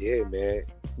 Yeah, man.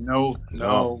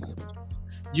 No.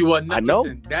 You are not. I know.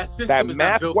 Listen, that system that is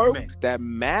math not built work. for men. That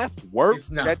math work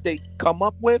that they come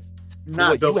up with.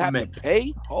 Not what built you for have men. to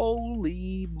pay.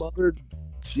 Holy mother,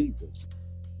 Jesus.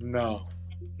 No,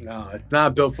 it's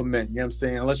not built for men. You know what I'm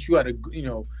saying? Unless you had a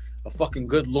fucking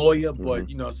good lawyer. But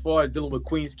you know, as far as dealing with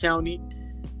Queens County,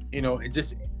 you know, it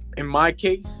just in my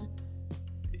case,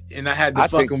 and I had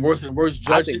the worst and worst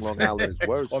judges Long Island is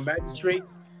worse. or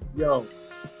magistrates. Yo,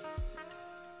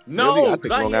 no, really? I think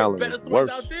Long Island better is stories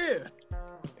worse. out there.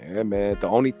 Yeah, man. The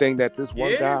only thing that this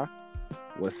one guy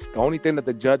was the only thing that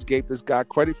the judge gave this guy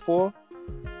credit for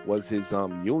was his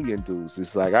union dues.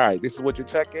 It's like, all right, this is what your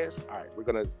check is. All right, we're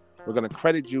gonna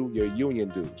credit you your union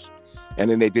dues, and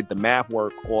then they did the math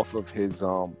work off of his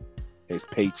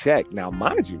paycheck. Now,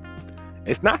 mind you,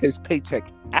 it's not his paycheck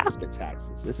after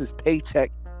taxes. This is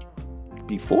paycheck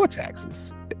before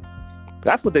taxes.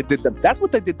 That's what they did. That's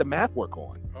what they did the math work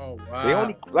on. Oh wow! They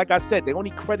only, like I said, they only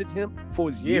credit him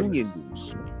for his union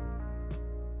dues.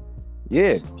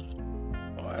 Yeah.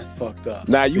 Oh, that's fucked up.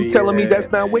 Now you telling me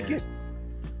that's not wicked?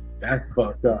 That's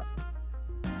fucked up.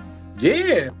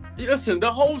 Yeah. Listen,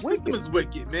 the whole system is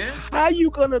wicked, man. How you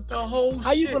gonna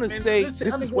man. say this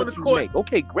is what you make?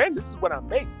 Okay, granted, this is what I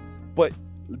make, but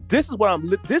this is what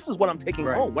I'm taking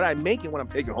home. What I make and what I'm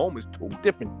taking home is two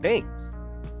different things.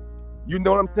 You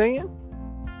know what I'm saying?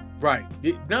 Right.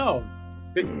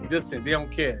 Listen, they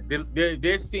don't care.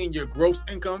 They're seeing your gross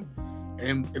income,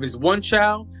 and if it's one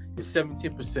child, it's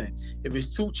 17%. If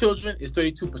it's two children, it's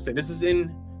 32%. This is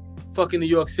in fucking New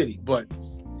York City, but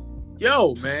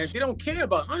yo, man, they don't care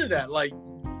about none of that. Like,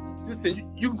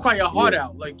 listen, you can cry your heart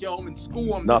out. Like, yo, I'm in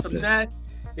school, I'm this, I'm that.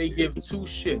 They give two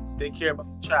shits. They care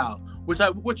about the child,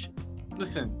 which,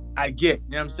 listen, I get. You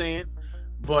know what I'm saying?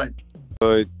 But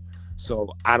so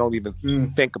I don't even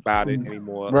think about it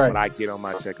anymore. Right. What I get on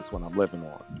my check is what I'm living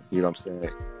on. You know what I'm saying?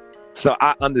 So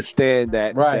I understand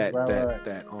that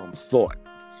thought.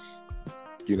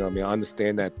 You know what I mean? I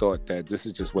understand that thought that this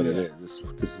is just what it is.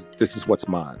 This is what's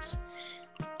mine.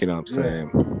 You know what I'm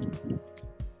saying?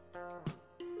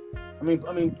 I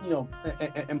mean, you know,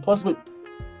 and plus when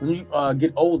you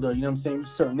get older, you know what I'm saying, a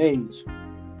certain age,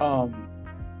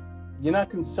 you're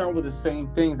not concerned with the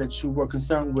same things that you were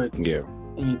concerned with in your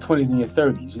 20s and your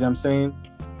 30s. You know what I'm saying?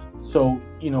 So,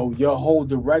 you know, your whole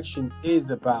direction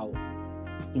is about,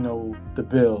 you know, the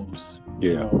bills,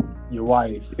 you know, your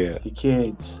wife, your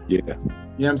kids. Yeah.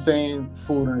 You know what I'm saying?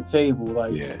 Food on the table.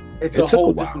 Like, it's a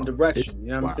whole different direction. You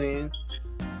know what I'm saying?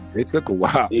 It took a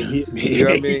while. You know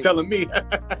what I mean? He's telling me.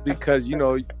 Because, you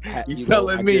know, you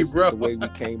telling me, bro. The way we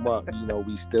came up, you know,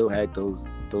 we still had those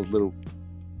little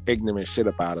ignorant shit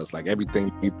about us. Like,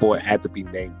 everything we bought had to be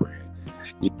name brand.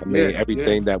 You know what I mean?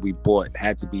 Everything that we bought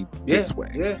had to be this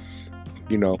way. Yeah.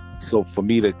 You know, so for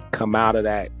me to come out of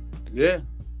that,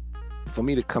 for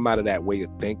me to come out of that way of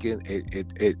thinking,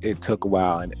 it took a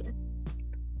while, and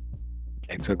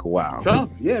it took a while. It's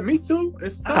tough. Yeah, me too.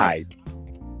 It's tough.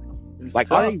 Like,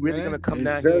 tough, are they really gonna come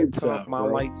down here and turn off my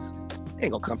lights? They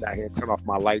ain't gonna come down here and turn off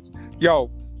my lights.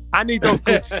 Yo, I need those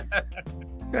cookies. You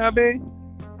know what I mean?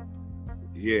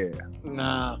 Yeah.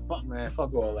 Nah,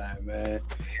 fuck all that, man.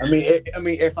 I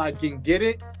mean, if I can get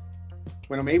it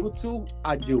when I'm able to,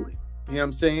 I do it. You know what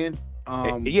I'm saying?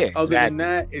 Other than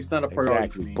that, it's not a priority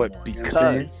for me. But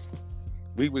because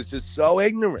we was just so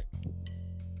ignorant,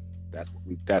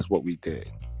 that's what we did.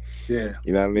 Yeah.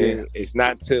 You know what I mean? Yeah. It's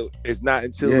not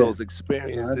until those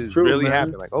experiences really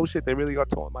happen. Like, oh shit, they really are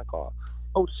towing my car.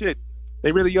 Oh shit,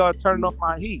 they really are turning off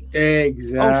my heat.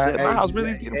 Exactly. Oh shit, my house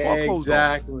really is getting foreclosed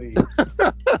on.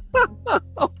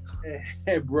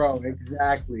 Hey, bro,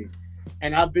 exactly.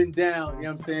 And I've been down, you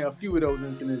know what I'm saying, a few of those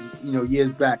incidents, you know,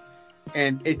 years back.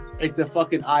 And it's a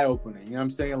fucking eye opener. You know what I'm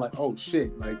saying? Like, oh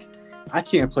shit, like I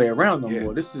can't play around no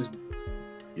more. This is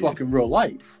fucking real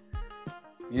life.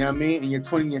 You know what I mean? In your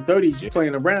 20s and your 30s, you're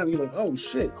playing around, and you're like, oh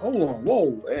shit, hold on,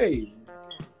 whoa, hey.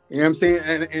 You know what I'm saying?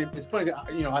 And it's funny,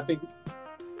 you know, I think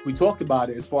we talked about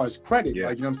it as far as credit. Like, you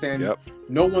know what I'm saying? Yep.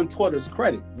 No one taught us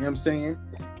credit. You know what I'm saying?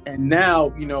 And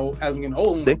now, you know, as we get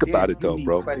older, think about it though,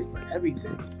 bro. Credit for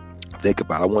everything. Think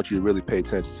about it. I want you to really pay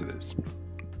attention to this.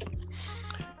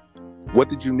 What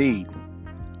did you need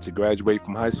to graduate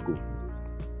from high school?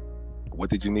 What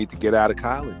did you need to get out of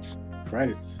college?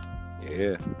 Credits.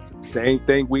 Yeah, it's the same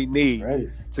thing we need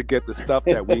Credits. to get the stuff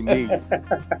that we need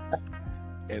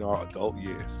in our adult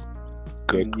years.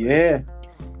 Good. Yeah.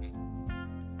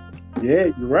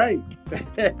 Yeah, you're right.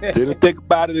 Didn't think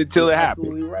about it until it happened.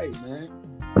 Absolutely right, man.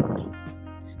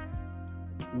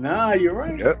 Nah, you're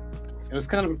right. Yep. It was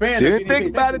kind of a band. Didn't think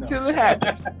about it until it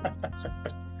happened.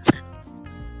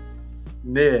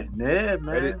 Yeah, man.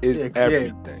 Credit is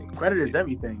everything. Credit is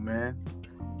everything, man.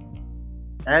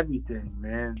 Everything,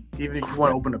 man. Even if you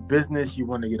want to open a business, you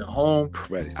want to get a home.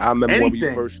 Credit. I remember when we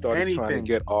first started trying to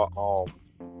get our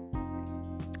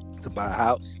to buy a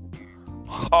house.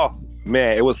 Oh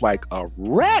man, it was like a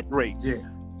rat race. Yeah.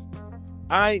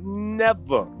 I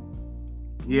never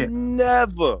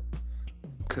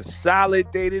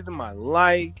consolidated in my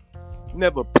life.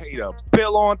 Never paid a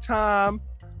bill on time.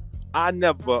 I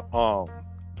never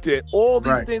did all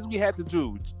these things we had to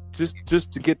do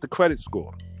just to get the credit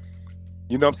score.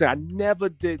 You know what I'm saying? I never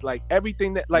did like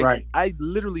everything that I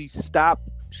literally stopped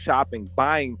shopping,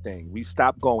 buying things. We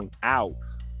stopped going out.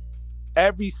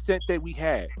 Every cent that we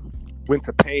had went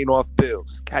to paying off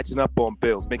bills, catching up on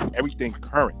bills, making everything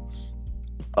current.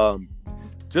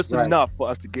 Just enough for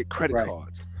us to get credit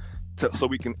cards, so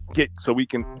we can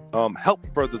help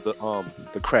further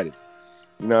the credit.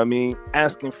 You know what I mean?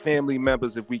 Asking family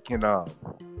members if we can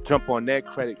jump on their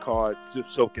credit card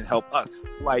just so it can help us.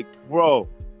 Like, bro,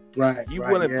 you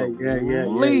wouldn't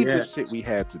believe the shit we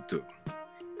had to do.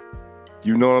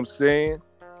 You know what I'm saying?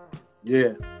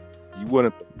 Yeah. You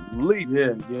wouldn't believe.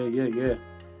 Yeah.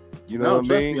 You know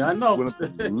what I mean? Me, I know. You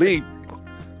wouldn't believe.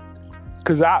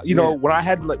 Because you know, when I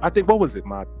had I think, what was it?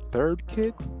 My third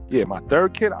kid? Yeah, my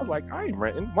third kid. I was like, I ain't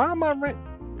renting. Why am I renting?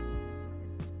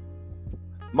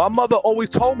 My mother always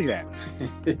told me that.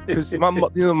 Because my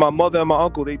mother and my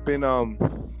uncle, they've been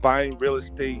buying real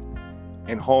estate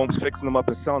and homes, fixing them up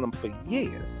and selling them for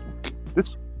years.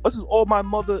 This is all my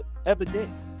mother ever did.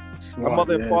 Smart, my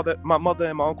mother and father, my mother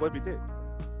and my uncle ever did.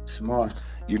 Smart.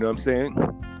 You know what I'm saying?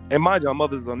 And mind you, my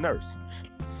mother's a nurse.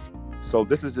 So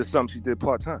this is just something she did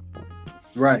part-time.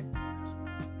 Right.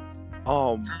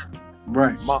 My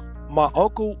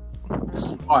uncle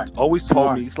always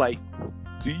told me, he's like,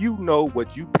 do you know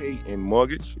what you pay in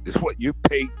mortgage is what you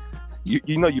pay?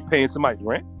 You know you're paying somebody's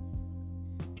rent?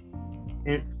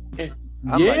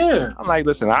 I'm like,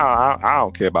 listen, I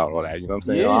don't care about all that. You know what I'm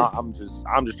saying? Yeah. I'm just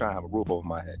trying to have a roof over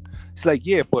my head. It's like,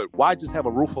 yeah, but why just have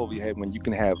a roof over your head when you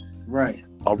can have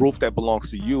a roof that belongs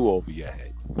to you over your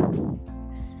head?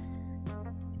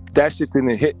 That shit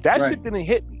didn't hit. Shit didn't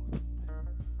hit me.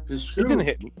 It's true. It didn't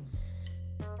hit me.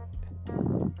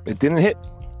 It didn't hit me.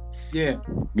 Yeah.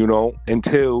 You know,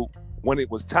 until when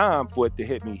it was time for it to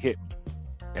hit me.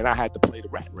 And I had to play the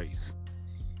rat race.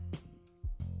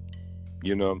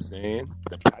 You know what I'm saying?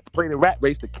 I had to play the rat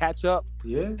race to catch up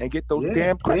and get those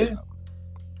damn credits up.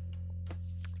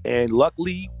 And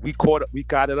luckily, we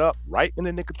got it up right in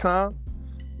the nick of time,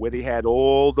 where they had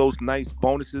all those nice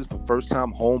bonuses for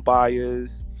first-time home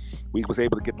buyers. We was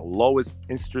able to get the lowest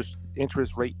interest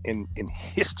rate in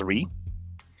history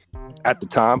at the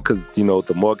time, because you know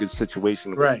the mortgage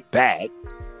situation was bad.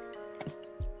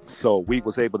 So we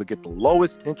was able to get the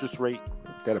lowest interest rate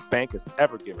that a bank has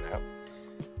ever given out.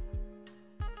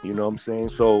 You know what I'm saying?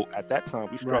 So at that time,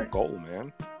 we struck gold,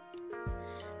 man.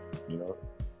 You know,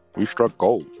 we struck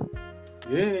gold.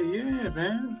 Yeah,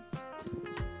 man.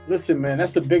 Listen, man,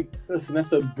 that's a big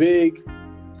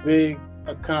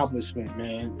accomplishment,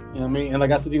 man. You know what I mean? And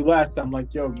like I said to you last time,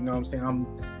 like, yo, you know what I'm saying? I'm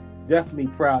definitely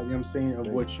proud, you know what I'm saying, of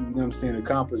what you know what I'm saying,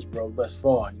 accomplished, bro, thus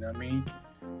far, you know what I mean?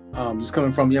 Just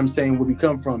coming from, you know what I'm saying, where we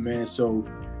come from, man. So,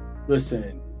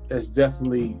 listen, that's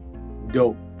definitely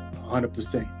dope,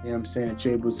 100%. You know what I'm saying? That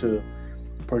you're able to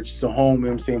purchase a home, you know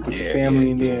what I'm saying, put your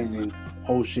family in there and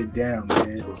hold shit down,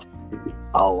 man. It takes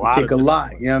a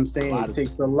lot, you know what I'm saying? It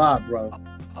takes a lot, bro.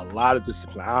 A lot of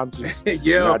discipline. I'm just,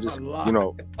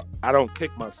 I don't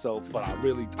kick myself, but I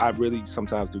really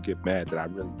sometimes do get mad that I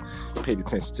really paid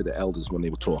attention to the elders when they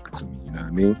were talking to me. You know what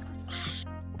I mean?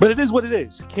 But it is what it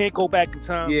is. You can't go back in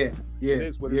time. Yeah. It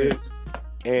is what it is.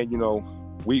 And you know,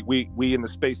 we in the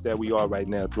space that we are right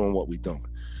now, doing what we're doing.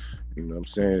 You know what I'm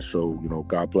saying? So you know,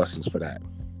 God bless us for that.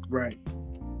 Right.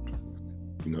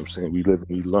 You know what I'm saying? We live and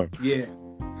we learn. Yeah.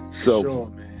 So, for sure,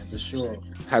 man. For sure.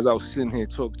 As I was sitting here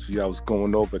talking to you, I was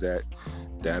going over that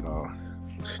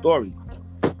story.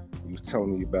 He was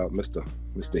telling me about Mr.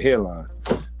 Hairline.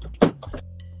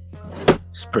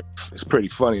 It's pretty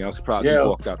funny. I'm surprised he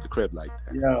walked out the crib like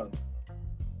that. Yeah.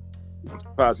 I'm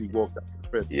surprised he walked out the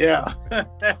crib. Yeah.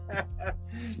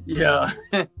 Yeah.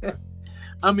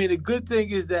 I mean, the good thing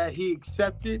is that he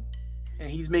accepted, and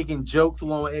he's making jokes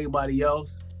along with everybody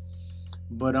else.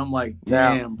 But I'm like,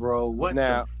 damn, bro, what?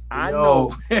 Now I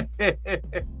know that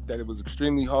it was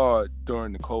extremely hard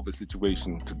during the COVID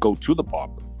situation to go to the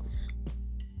barber.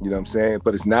 You know what I'm saying?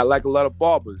 But it's not like a lot of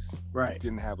barbers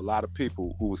didn't have a lot of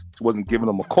people who wasn't giving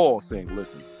them a call saying,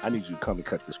 listen, I need you to come and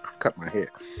cut my hair.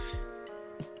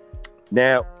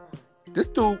 Now, this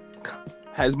dude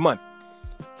has money.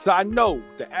 So I know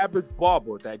the average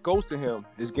barber that goes to him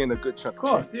is getting a good chunk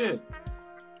of change.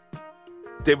 Yeah.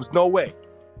 There was no way.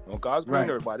 On God's green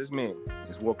earth, why this man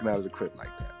is walking out of the crib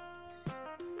like that.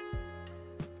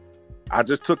 I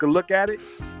just took a look at it.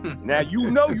 Now you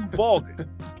know you balding.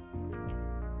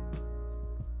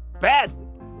 Badly.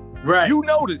 Right. You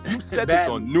know this. You said this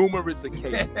on numerous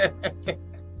occasions.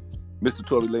 Mr.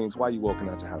 Tory Lanez, why are you walking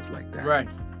out your house like that? Right.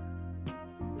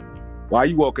 Why are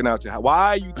you walking out your house? Why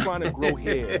are you trying to grow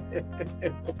hair?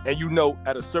 And you know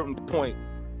at a certain point,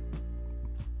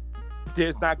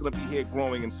 there's not going to be hair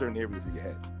growing in certain areas of your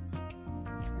head.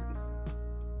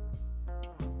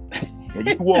 And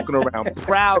you walking around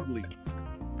proudly,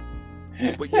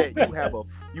 but yet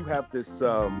you have this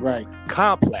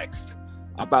complex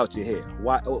about your hair.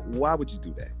 Why would you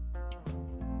do that?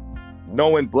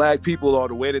 Knowing black people are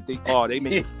the way that they are, they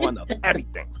make fun of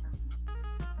everything.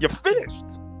 You're finished.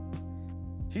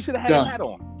 He should have had a hat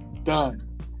on. Done.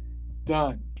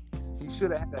 He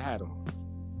should have had a hat on.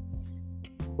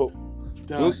 But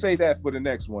we'll say that for the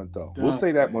next one, though. We'll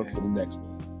say that one for the next one.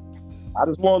 I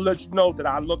just want to let you know that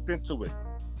I looked into it.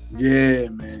 Yeah,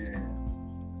 man.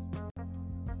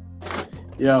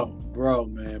 Yo, bro,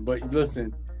 man. But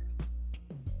listen,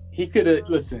 he could have,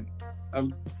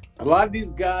 a lot of these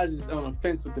guys is on the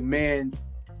fence with the man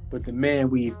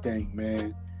weave thing,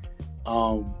 man.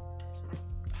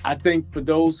 I think for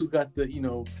those who got the,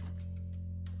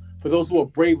 for those who are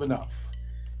brave enough,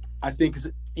 I think it's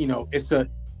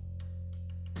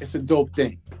a dope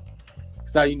thing.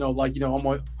 So I'm on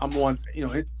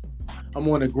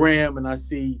the gram and I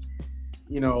see,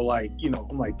 I'm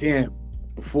like, damn,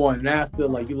 before and after,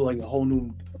 like you look like a whole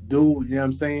new dude. You know what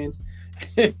I'm saying?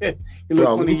 You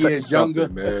look 20 years younger,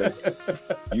 man.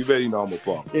 You already know I'm a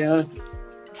bum. Yeah.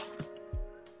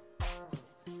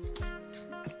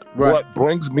 Right. What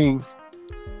brings me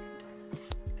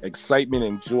excitement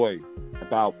and joy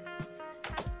about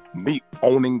me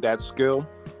owning that skill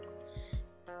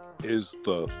is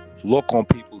the look on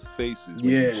people's faces when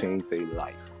you change their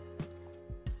life.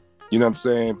 You know what I'm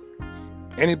saying?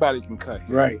 Anybody can cut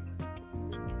hair. Right.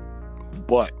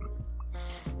 But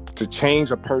to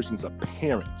change a person's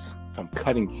appearance from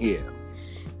cutting hair,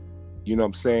 you know what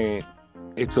I'm saying?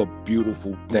 It's a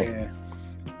beautiful thing. Yeah.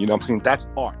 You know what I'm saying? That's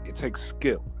art. It takes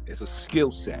skill. It's a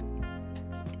skill set.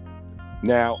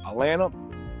 Now, Atlanta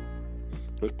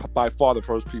was by far the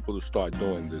first people to start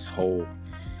doing this whole,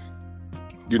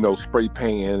 spray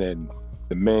painting and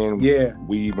the man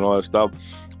weave and all that stuff.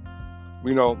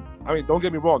 Don't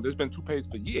get me wrong. There's been toupees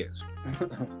for years.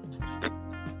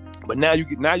 But now you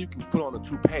can put on a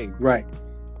toupee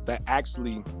that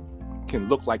actually can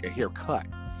look like a haircut.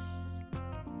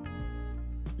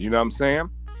 You know what I'm saying?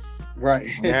 Right.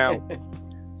 Now,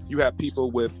 you have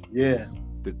people with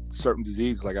the certain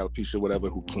diseases like alopecia, whatever,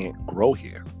 who can't grow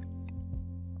hair.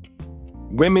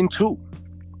 Women too.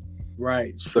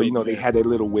 Right. So, they had their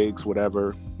little wigs,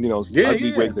 whatever,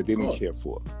 ugly wigs that they didn't care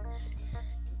for.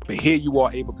 But here you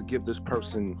are able to give this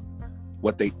person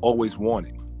what they always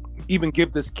wanted. Even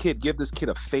give this kid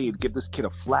a fade, give this kid a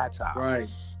flat top. Right.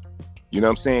 You know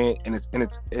what I'm saying? And it's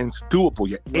doable.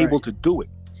 You're able to do it.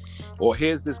 Or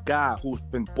here's this guy who's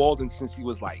been balding since he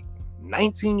was like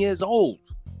 19 years old.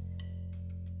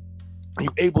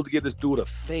 You're able to give this dude a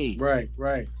fade.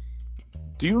 Right.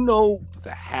 Do you know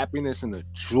the happiness and the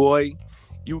joy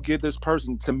you give this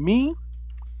person? To me,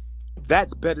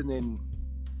 that's better than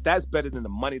the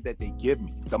money that they give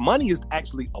me. The money is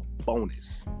actually a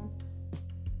bonus.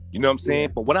 You know what I'm saying?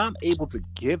 Yeah. But when I'm able to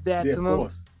give that to them, of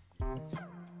course.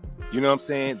 You know what I'm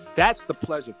saying? That's the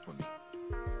pleasure for me.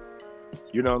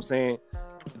 You know what I'm saying?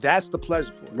 That's the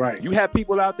pleasure for me. Right. You have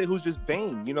people out there who's just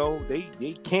vain.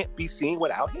 They can't be seen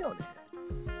without hair on their head.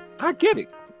 I get it.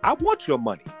 I want your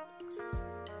money.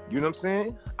 You know what I'm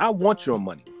saying? I want your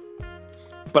money.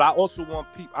 But I also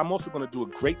want people, I'm also going to do a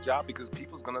great job because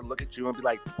people's going to look at you and be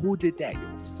like, who did that?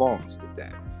 Your phones did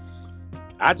that.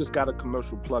 I just got a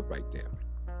commercial plug right there.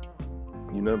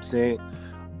 You know what I'm saying?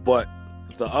 But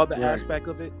the other aspect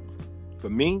of it, for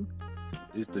me,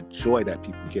 is the joy that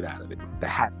people get out of it. The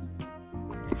happiness.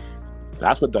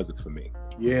 That's what does it for me.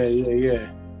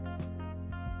 Yeah.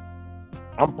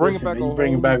 I'm bringing Listen, back man, a you whole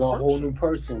bringing back new a whole person. new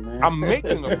person, man. I'm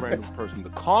making a brand new person. The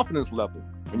confidence level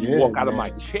when you Yeah, walk out of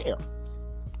man. my chair.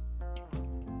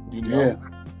 You know? Yeah.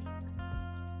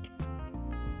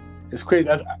 It's crazy.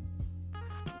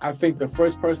 I think the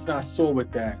first person I saw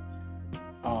with that,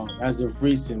 as of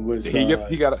recent, was He got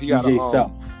DJ a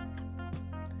South.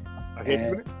 a hair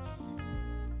unit.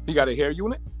 He got a hair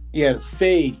unit. Yeah, the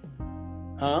fade,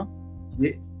 huh?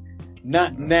 Yeah.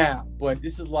 Not now, but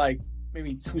this is like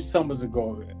maybe 2 summers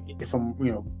ago, if I'm,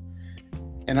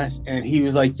 and he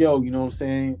was like, "Yo, you know what I'm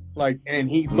saying?" Like, and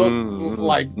he looked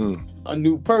like a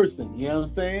new person. You know what I'm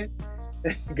saying?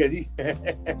 Because he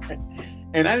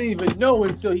and I didn't even know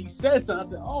until he said something. I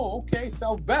said, "Oh, okay,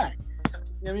 South back."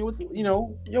 I mean,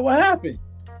 what happened?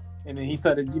 And then he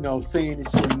started, saying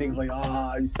this shit, and niggas like,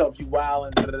 you South, you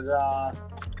wildin', da da da.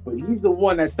 But he's the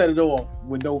one that set it off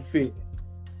with no fear.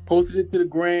 Posted it to the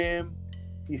gram.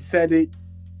 He said it,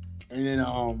 and then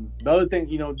the other thing,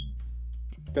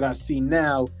 that I see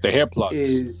now, the hair plugs,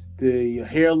 is the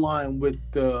hairline with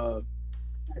the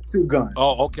tattoo gun.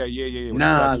 Oh, okay, yeah.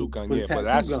 Nah, tattoo gun, with yeah, tattoo but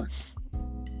that's gun.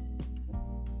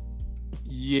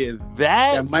 Yeah,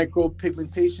 That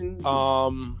micropigmentation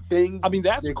thing. I mean,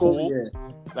 that's cool. Yeah.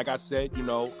 Like I said,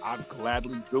 I'd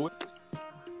gladly do it.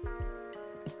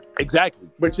 Exactly.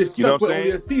 But you're stuck with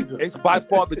only a Caesar. It's by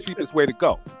far the cheapest way to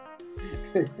go.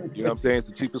 You know what I'm saying? It's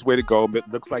the cheapest way to go. But it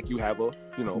looks like you have a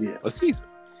Caesar.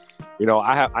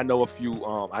 I know a few.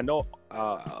 I know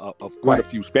of quite a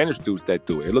few Spanish dudes that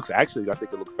do it. I think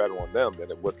it looks better on them than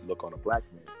it would look on a black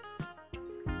man.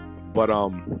 But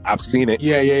I've seen it.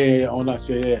 Yeah. On us,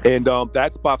 yeah. And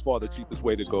that's by far the cheapest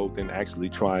way to go than actually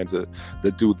trying to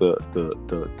do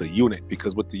the unit,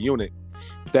 because with the unit,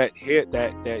 that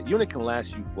unit can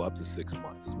last you for up to 6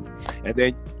 months, and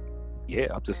then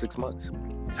up to 6 months,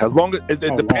 as long as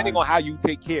depending on how you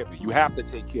take care of it. You have to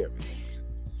take care of it.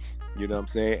 You know what I'm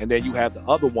saying? And then you have the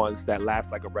other ones that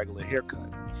last like a regular haircut,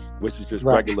 which is just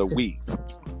regular weave.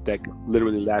 That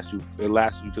literally lasts you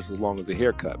just as long as a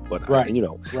haircut. But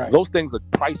those things are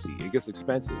pricey. It gets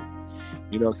expensive.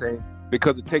 You know what I'm saying?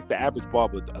 Because it takes the average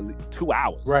barber 2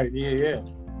 hours. Right. Yeah.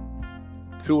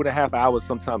 2.5 hours,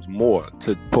 sometimes more,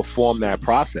 to perform that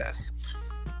process.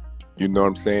 You know what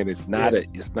I'm saying? It's not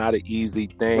an easy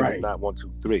thing. Right. It's not 1,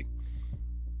 2, 3.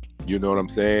 You know what I'm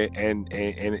saying?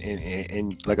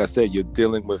 And like I said, you're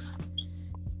dealing with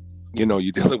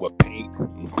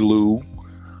paint, glue.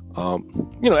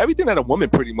 Everything that a woman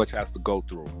pretty much has to go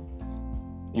through.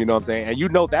 You know what I'm saying?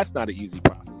 And that's not an easy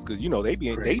process, because they be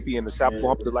in the shop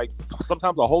for up to like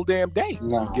sometimes a whole damn day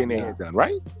getting their hair done,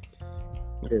 right?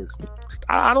 Yes.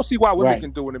 I don't see why women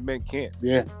can do it and men can't.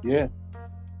 Yeah.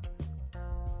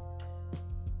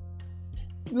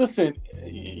 Listen,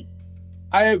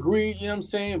 I agree, you know what I'm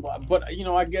saying? But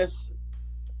I guess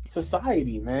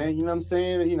society, man, you know what I'm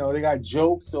saying? They got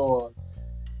jokes, or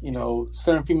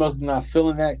certain females not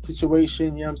feeling that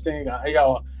situation, you know what I'm saying?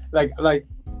 Like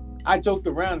I joked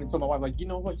around and told my wife, like, you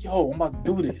know what, I'm about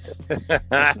to do this. Let me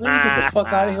get the fuck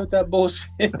out of here with that bullshit.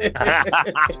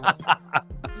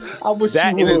 I wish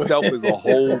that you in would. itself is a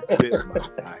whole bit, my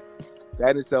guy.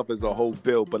 That itself is a whole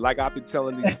bill. But like I've been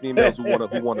telling these females who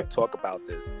want to talk about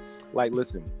this, like,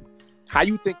 listen, how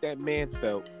you think that man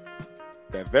felt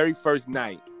that very first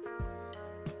night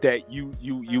that you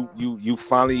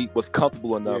finally was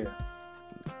comfortable enough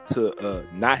to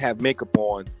not have makeup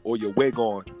on or your wig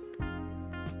on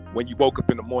when you woke up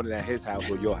in the morning at his house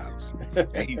or your house,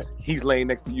 and he's laying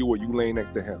next to you or you laying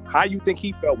next to him? How you think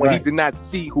he felt when he did not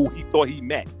see who he thought he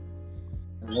met?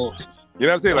 You know what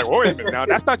I'm saying? Like, wait a minute, now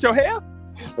that's not your hair?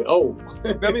 You know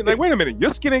what I mean? Like, wait a minute,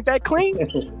 your skin ain't that clean?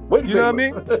 Wait a you know what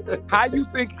I mean? How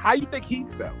you think he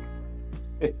felt?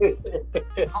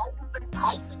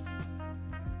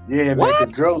 Yeah, man,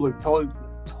 the girl looked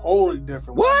totally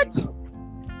different. What?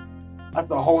 That's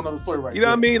a whole nother story right there. You know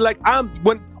what I mean? Like,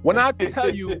 when I tell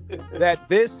you that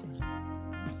this,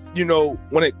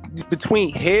 when it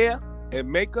between hair and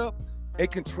makeup,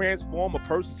 it can transform a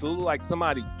person to look like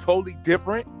somebody totally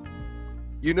different.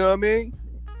 You know what I mean?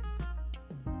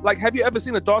 Like, have you ever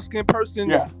seen a dark-skinned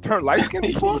person turn light-skinned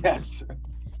before? Yes.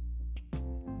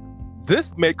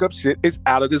 This makeup shit is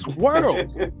out of this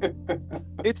world.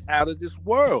 It's out of this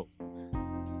world.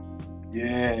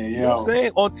 Yeah. You know what I'm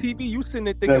saying? On TV, you sitting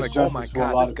there thinking like, oh my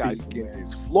God, this guy's skin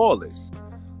is flawless.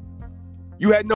 You had no